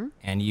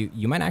 And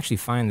you might actually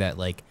find that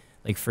like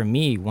for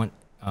me,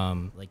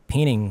 like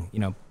painting,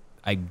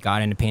 I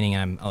got into painting,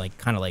 and I'm like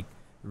kind of like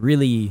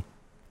really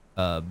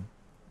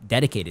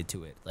dedicated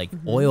to it, like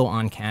oil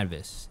on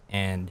canvas.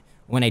 And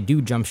when I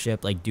do jump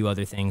ship, like do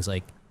other things,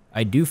 like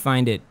I do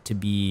find it to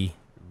be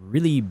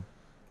really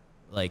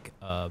like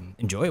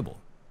enjoyable.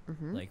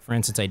 Like for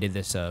instance, I did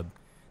this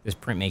this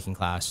printmaking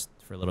class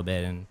for a little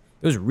bit, and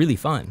it was really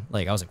fun.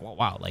 Like I was like,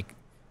 wow, like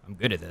I'm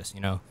good at this,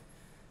 you know.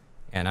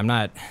 And I'm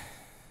not,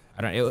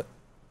 I don't.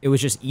 It was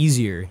just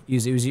easier. It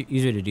was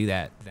easier to do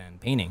that than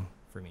painting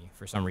for me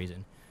for some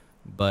reason.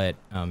 But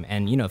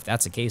and you know, if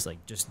that's the case,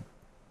 like just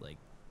like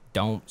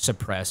don't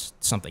suppress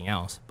something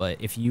else.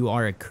 But if you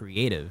are a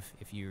creative,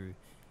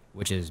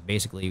 which is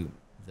basically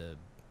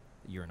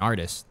you're an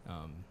artist,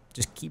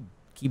 just keep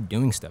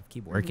doing stuff,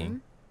 keep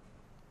working.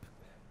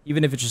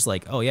 Even if it's just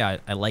like, oh yeah,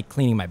 I like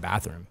cleaning my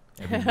bathroom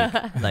every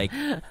week. Like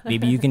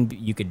maybe you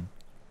could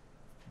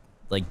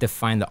like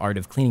define the art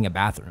of cleaning a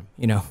bathroom,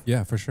 you know?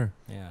 Yeah, for sure.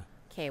 Yeah.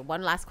 Okay,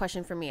 one last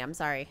question for me. I'm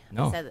sorry.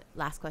 No. I said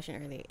last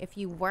question earlier. If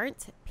you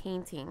weren't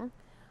painting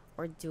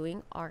or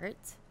doing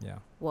art, Yeah.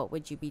 what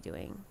would you be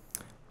doing?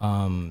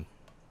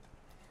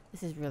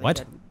 This is really What?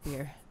 good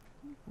beer.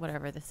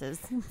 Whatever this is.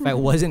 If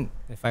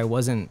I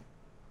wasn't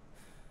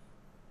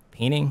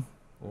painting,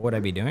 what would I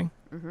be doing?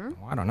 Well,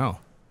 I don't know.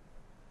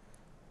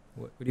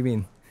 What do you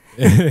mean?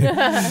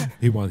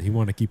 He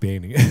want to keep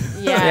painting. Yeah.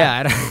 Yeah.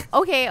 I don't,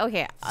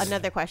 Okay.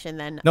 Another question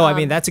then. no, I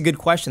mean that's a good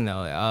question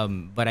though.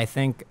 But I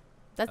think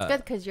that's good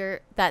because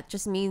that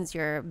just means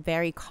you're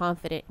very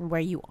confident in where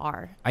you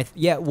are. I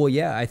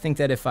think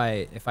that if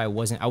I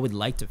wasn't, I would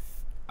like to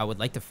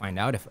find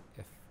out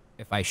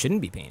if I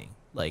shouldn't be painting,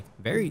 like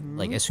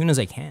like as soon as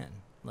I can,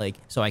 like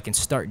so I can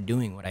start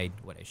doing what I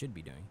should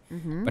be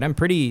doing. But I'm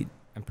pretty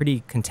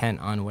content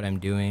on what I'm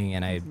doing,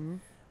 and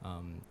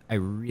I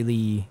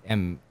really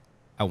am.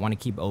 I want to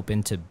keep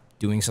open to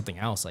doing something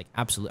else. Like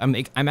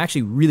absolutely, I'm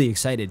actually really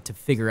excited to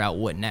figure out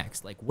what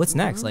next. Like what's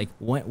next? Like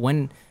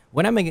when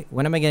am I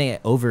gonna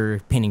get over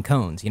painting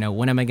cones? You know,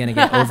 when am I gonna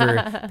get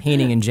over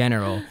painting in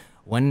general?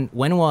 When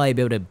will I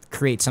be able to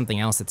create something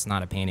else that's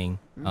not a painting?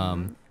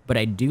 But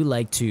I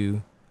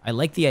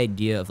like the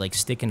idea of like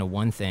sticking to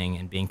one thing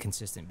and being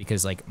consistent,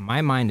 because like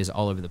my mind is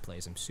all over the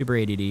place. I'm super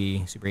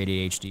ADD, super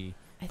ADHD.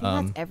 I think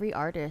that's every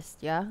artist.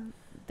 Yeah,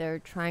 they're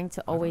trying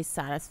to always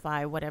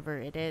satisfy whatever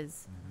it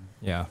is.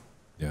 Yeah.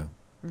 Yeah.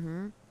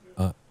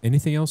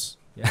 Anything else?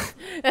 Yeah.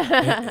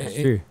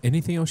 Sure.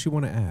 Anything else you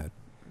want to add?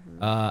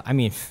 I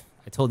mean,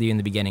 I told you in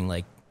the beginning,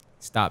 like,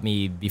 stop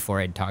me before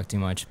I talk too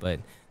much, but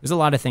there's a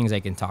lot of things I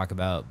can talk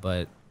about.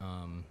 But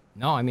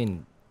no, I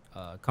mean,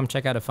 come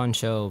check out a fun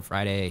show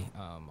Friday.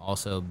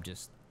 Also,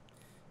 just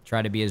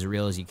try to be as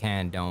real as you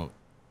can. Don't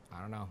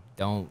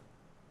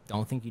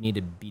think you need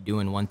to be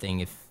doing one thing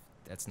if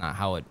that's not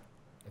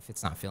if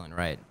it's not feeling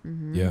right.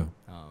 Yeah.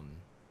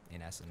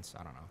 In essence,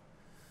 I don't know.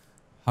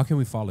 How can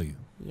we follow you?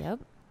 Yep.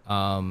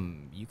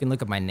 You can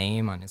look up my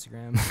name on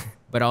Instagram,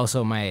 but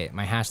also my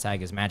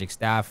hashtag is Magic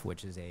Staff,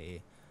 which is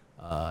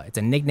it's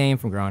a nickname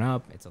from growing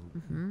up. It's a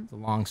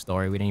long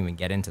story. We didn't even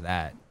get into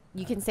that.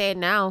 You can say it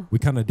now. We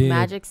kind of did.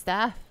 Magic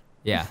Staff.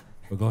 Yeah.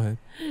 But go ahead.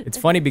 It's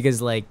funny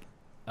because like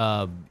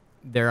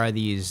there are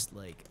these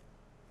like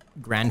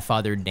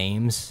grandfathered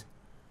names,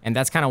 and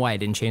that's kind of why I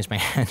didn't change my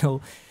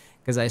handle,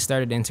 because I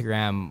started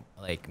Instagram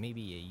like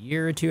maybe a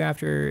year or two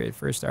after it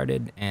first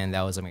started, and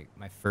that was like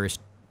my first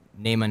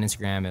name on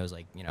Instagram. It was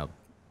like, you know,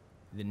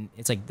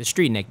 it's like the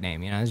street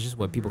nickname, you know, it's just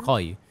what people call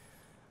you.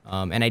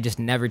 And I just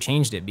never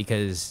changed it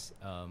because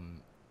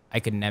I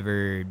could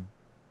never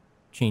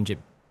change it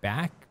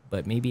back,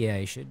 but maybe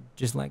I should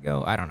just let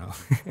go. I don't know.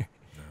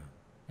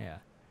 Yeah.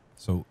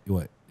 So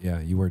what? Yeah,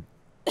 you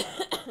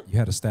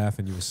had a staff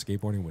and you were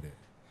skateboarding with it.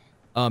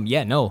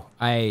 Yeah, no,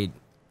 I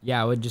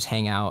would just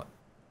hang out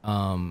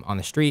on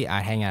the street.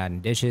 I'd hang out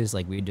in ditches.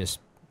 Like we'd just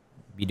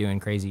be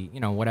doing crazy, you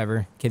know,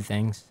 whatever kid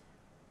things,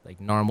 like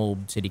normal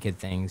city kid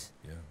things.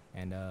 Yeah.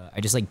 And I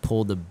just like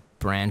pulled a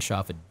branch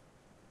off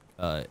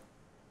a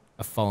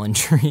fallen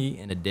tree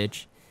in a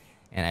ditch,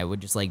 and I would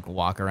just like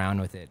walk around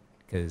with it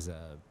because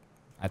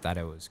I thought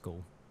it was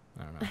cool.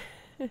 I don't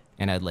know.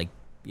 And I'd like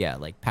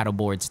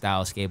paddleboard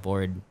style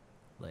skateboard.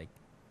 Like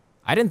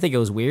I didn't think it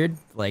was weird.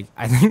 Like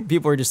I think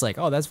people were just like,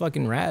 oh, that's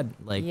fucking rad.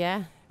 Like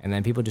Yeah. And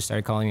then people just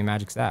started calling me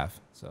Magic Staff.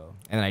 So,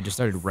 and then I just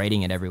started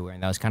writing it everywhere.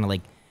 And that was kind of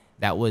like,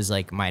 that was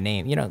like my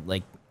name. You know,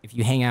 like if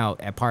you hang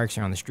out at parks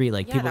or on the street,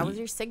 like Yeah, people, that was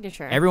your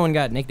signature. everyone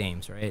got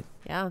nicknames, right?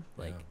 Yeah.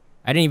 Like,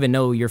 I didn't even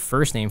know your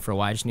first name for a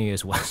while. I just knew you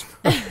as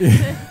Westbrook.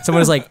 Someone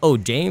was like, oh,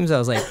 James? I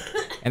was like,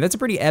 and that's a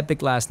pretty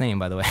epic last name,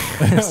 by the way.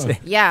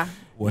 Yeah.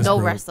 No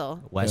Westbrook. Russell.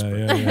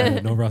 Westbrook. Yeah.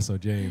 No Russell,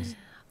 James.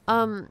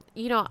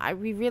 You know,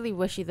 we really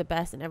wish you the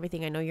best and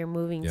everything. I know you're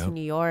moving to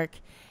New York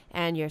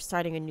and you're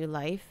starting a new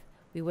life.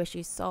 We wish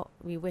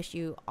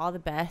you all the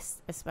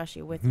best,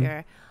 especially with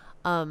your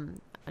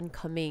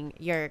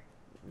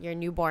your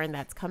newborn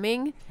that's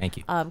coming. Thank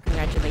you.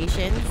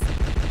 Congratulations.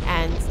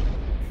 And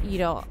you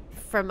know,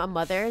 from a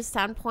mother's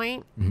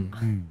standpoint,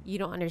 you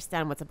don't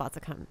understand what's about to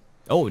come.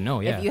 Oh, no,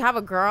 yeah. If you have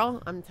a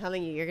girl, I'm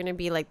telling you, you're going to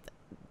be like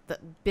the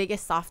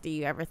biggest softie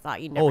you ever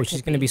thought you never Oh,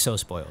 she's going to be so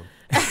spoiled.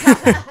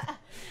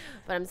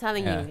 But I'm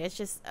telling you, it's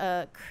just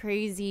a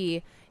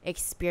crazy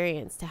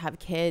experience to have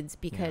kids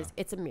because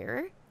it's a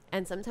mirror.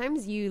 And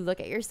sometimes you look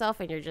at yourself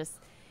and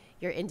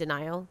you're in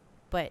denial,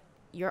 but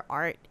your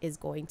art is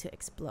going to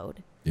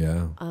explode.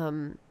 Yeah.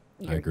 I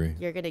agree.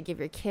 You're going to give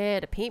your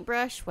kid a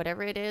paintbrush,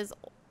 whatever it is,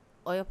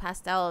 oil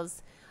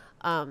pastels.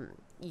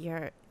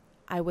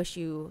 I wish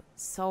you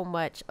so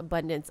much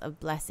abundance of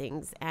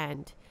blessings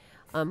and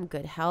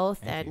good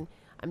health. Thank you.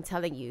 I'm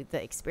telling you,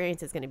 the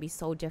experience is going to be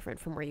so different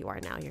from where you are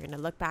now. You're going to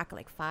look back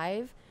like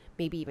 5,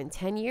 maybe even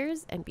 10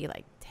 years and be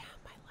like, damn,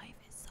 my life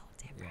is so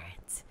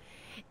different.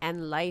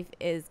 And life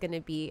is going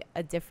to be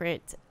a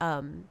different,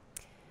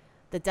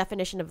 the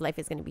definition of life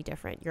is going to be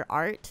different. Your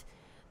art,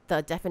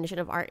 the definition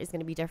of art is going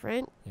to be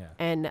different. Yeah.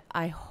 And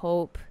I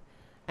hope,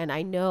 and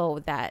I know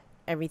that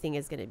everything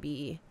is going to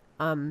be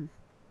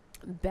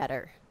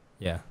better.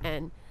 Yeah.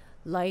 And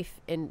life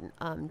in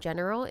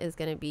general is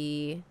going to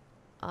be,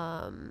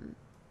 I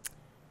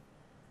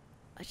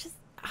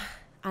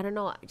don't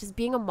know, just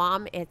being a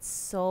mom, it's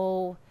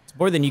so... It's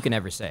more than you can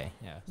ever say.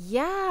 Yeah.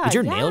 Yeah. Did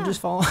your nail just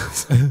fall off?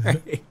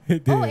 Sorry.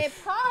 It did. Oh, it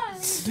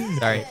paused.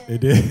 Sorry. It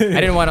did. I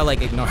didn't want to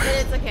like ignore But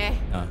it. it's okay.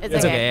 No, It's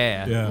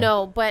okay. Yeah. Yeah.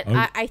 No, but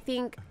Oh. I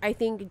think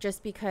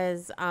just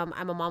because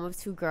I'm a mom of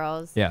 2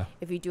 girls, Yeah.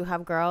 if you do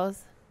have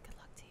girls, good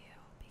luck to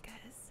you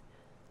because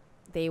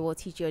they will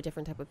teach you a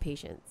different type of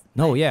patience.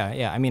 No,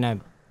 yeah. I mean,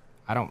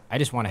 I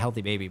just want a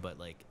healthy baby, but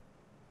like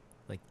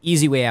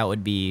easy way out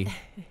would be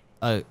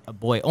a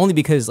boy, only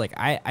because like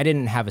I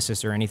didn't have a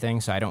sister or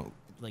anything, so I don't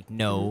like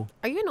know.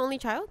 Are you an only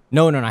child?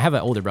 No, I have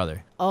an older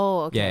brother.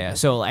 Oh, okay. Yeah.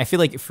 So I feel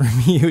like for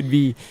me it would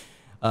be,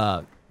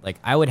 like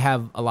I would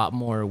have a lot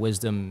more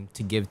wisdom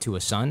to give to a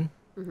son,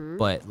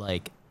 but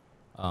like,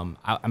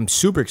 I'm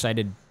super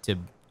excited to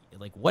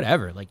like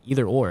whatever, like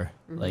either or,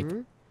 like,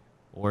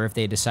 or if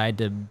they decide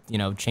to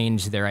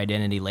change their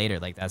identity later,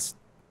 like that's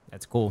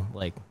cool.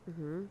 Like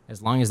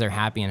as long as they're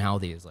happy and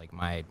healthy is like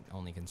my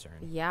only concern.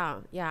 Yeah.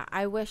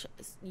 I wish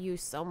you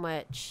so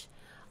much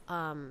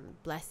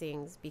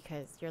blessings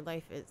because your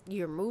life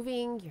you're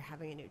moving, you're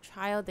having a new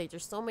child.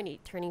 There's so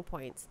many turning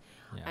points.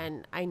 Yeah.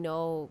 And I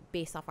know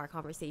based off our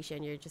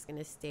conversation, you're just going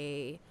to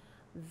stay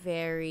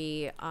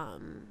very,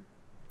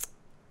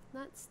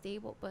 not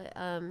stable, but,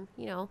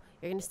 you're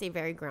going to stay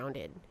very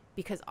grounded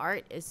because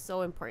art is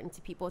so important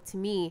to people. To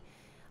me,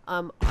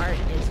 art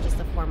is just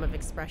a form of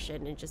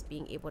expression and just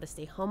being able to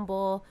stay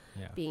humble,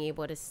 being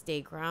able to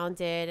stay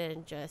grounded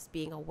and just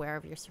being aware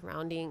of your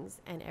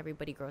surroundings. And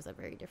everybody grows up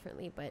very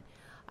differently. But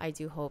I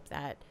do hope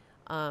that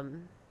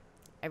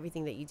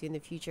everything that you do in the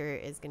future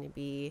is going to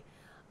be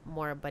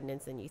more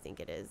abundance than you think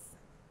it is.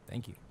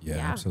 Thank you. Yeah,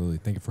 Yeah. absolutely.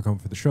 Thank you for coming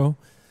for the show.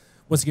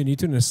 Once again, you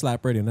tune in to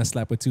Slap Radio, and that's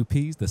Slap with 2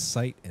 P's, the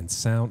sight and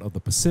sound of the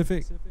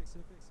Pacific.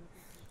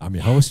 I'm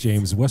your host,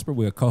 James Westbrook.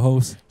 We're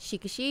co-host.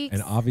 Chica Chics.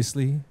 And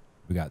obviously,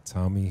 we got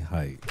Tommy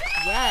Hite.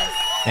 Yes.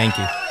 Thank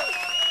you.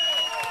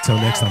 Till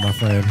next time, my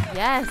friend.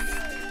 Yes.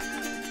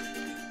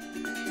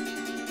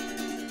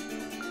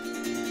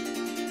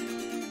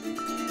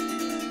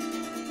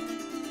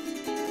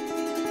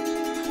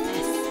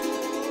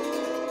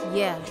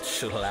 Yeah.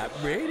 Slap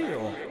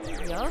Radio.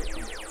 Yup.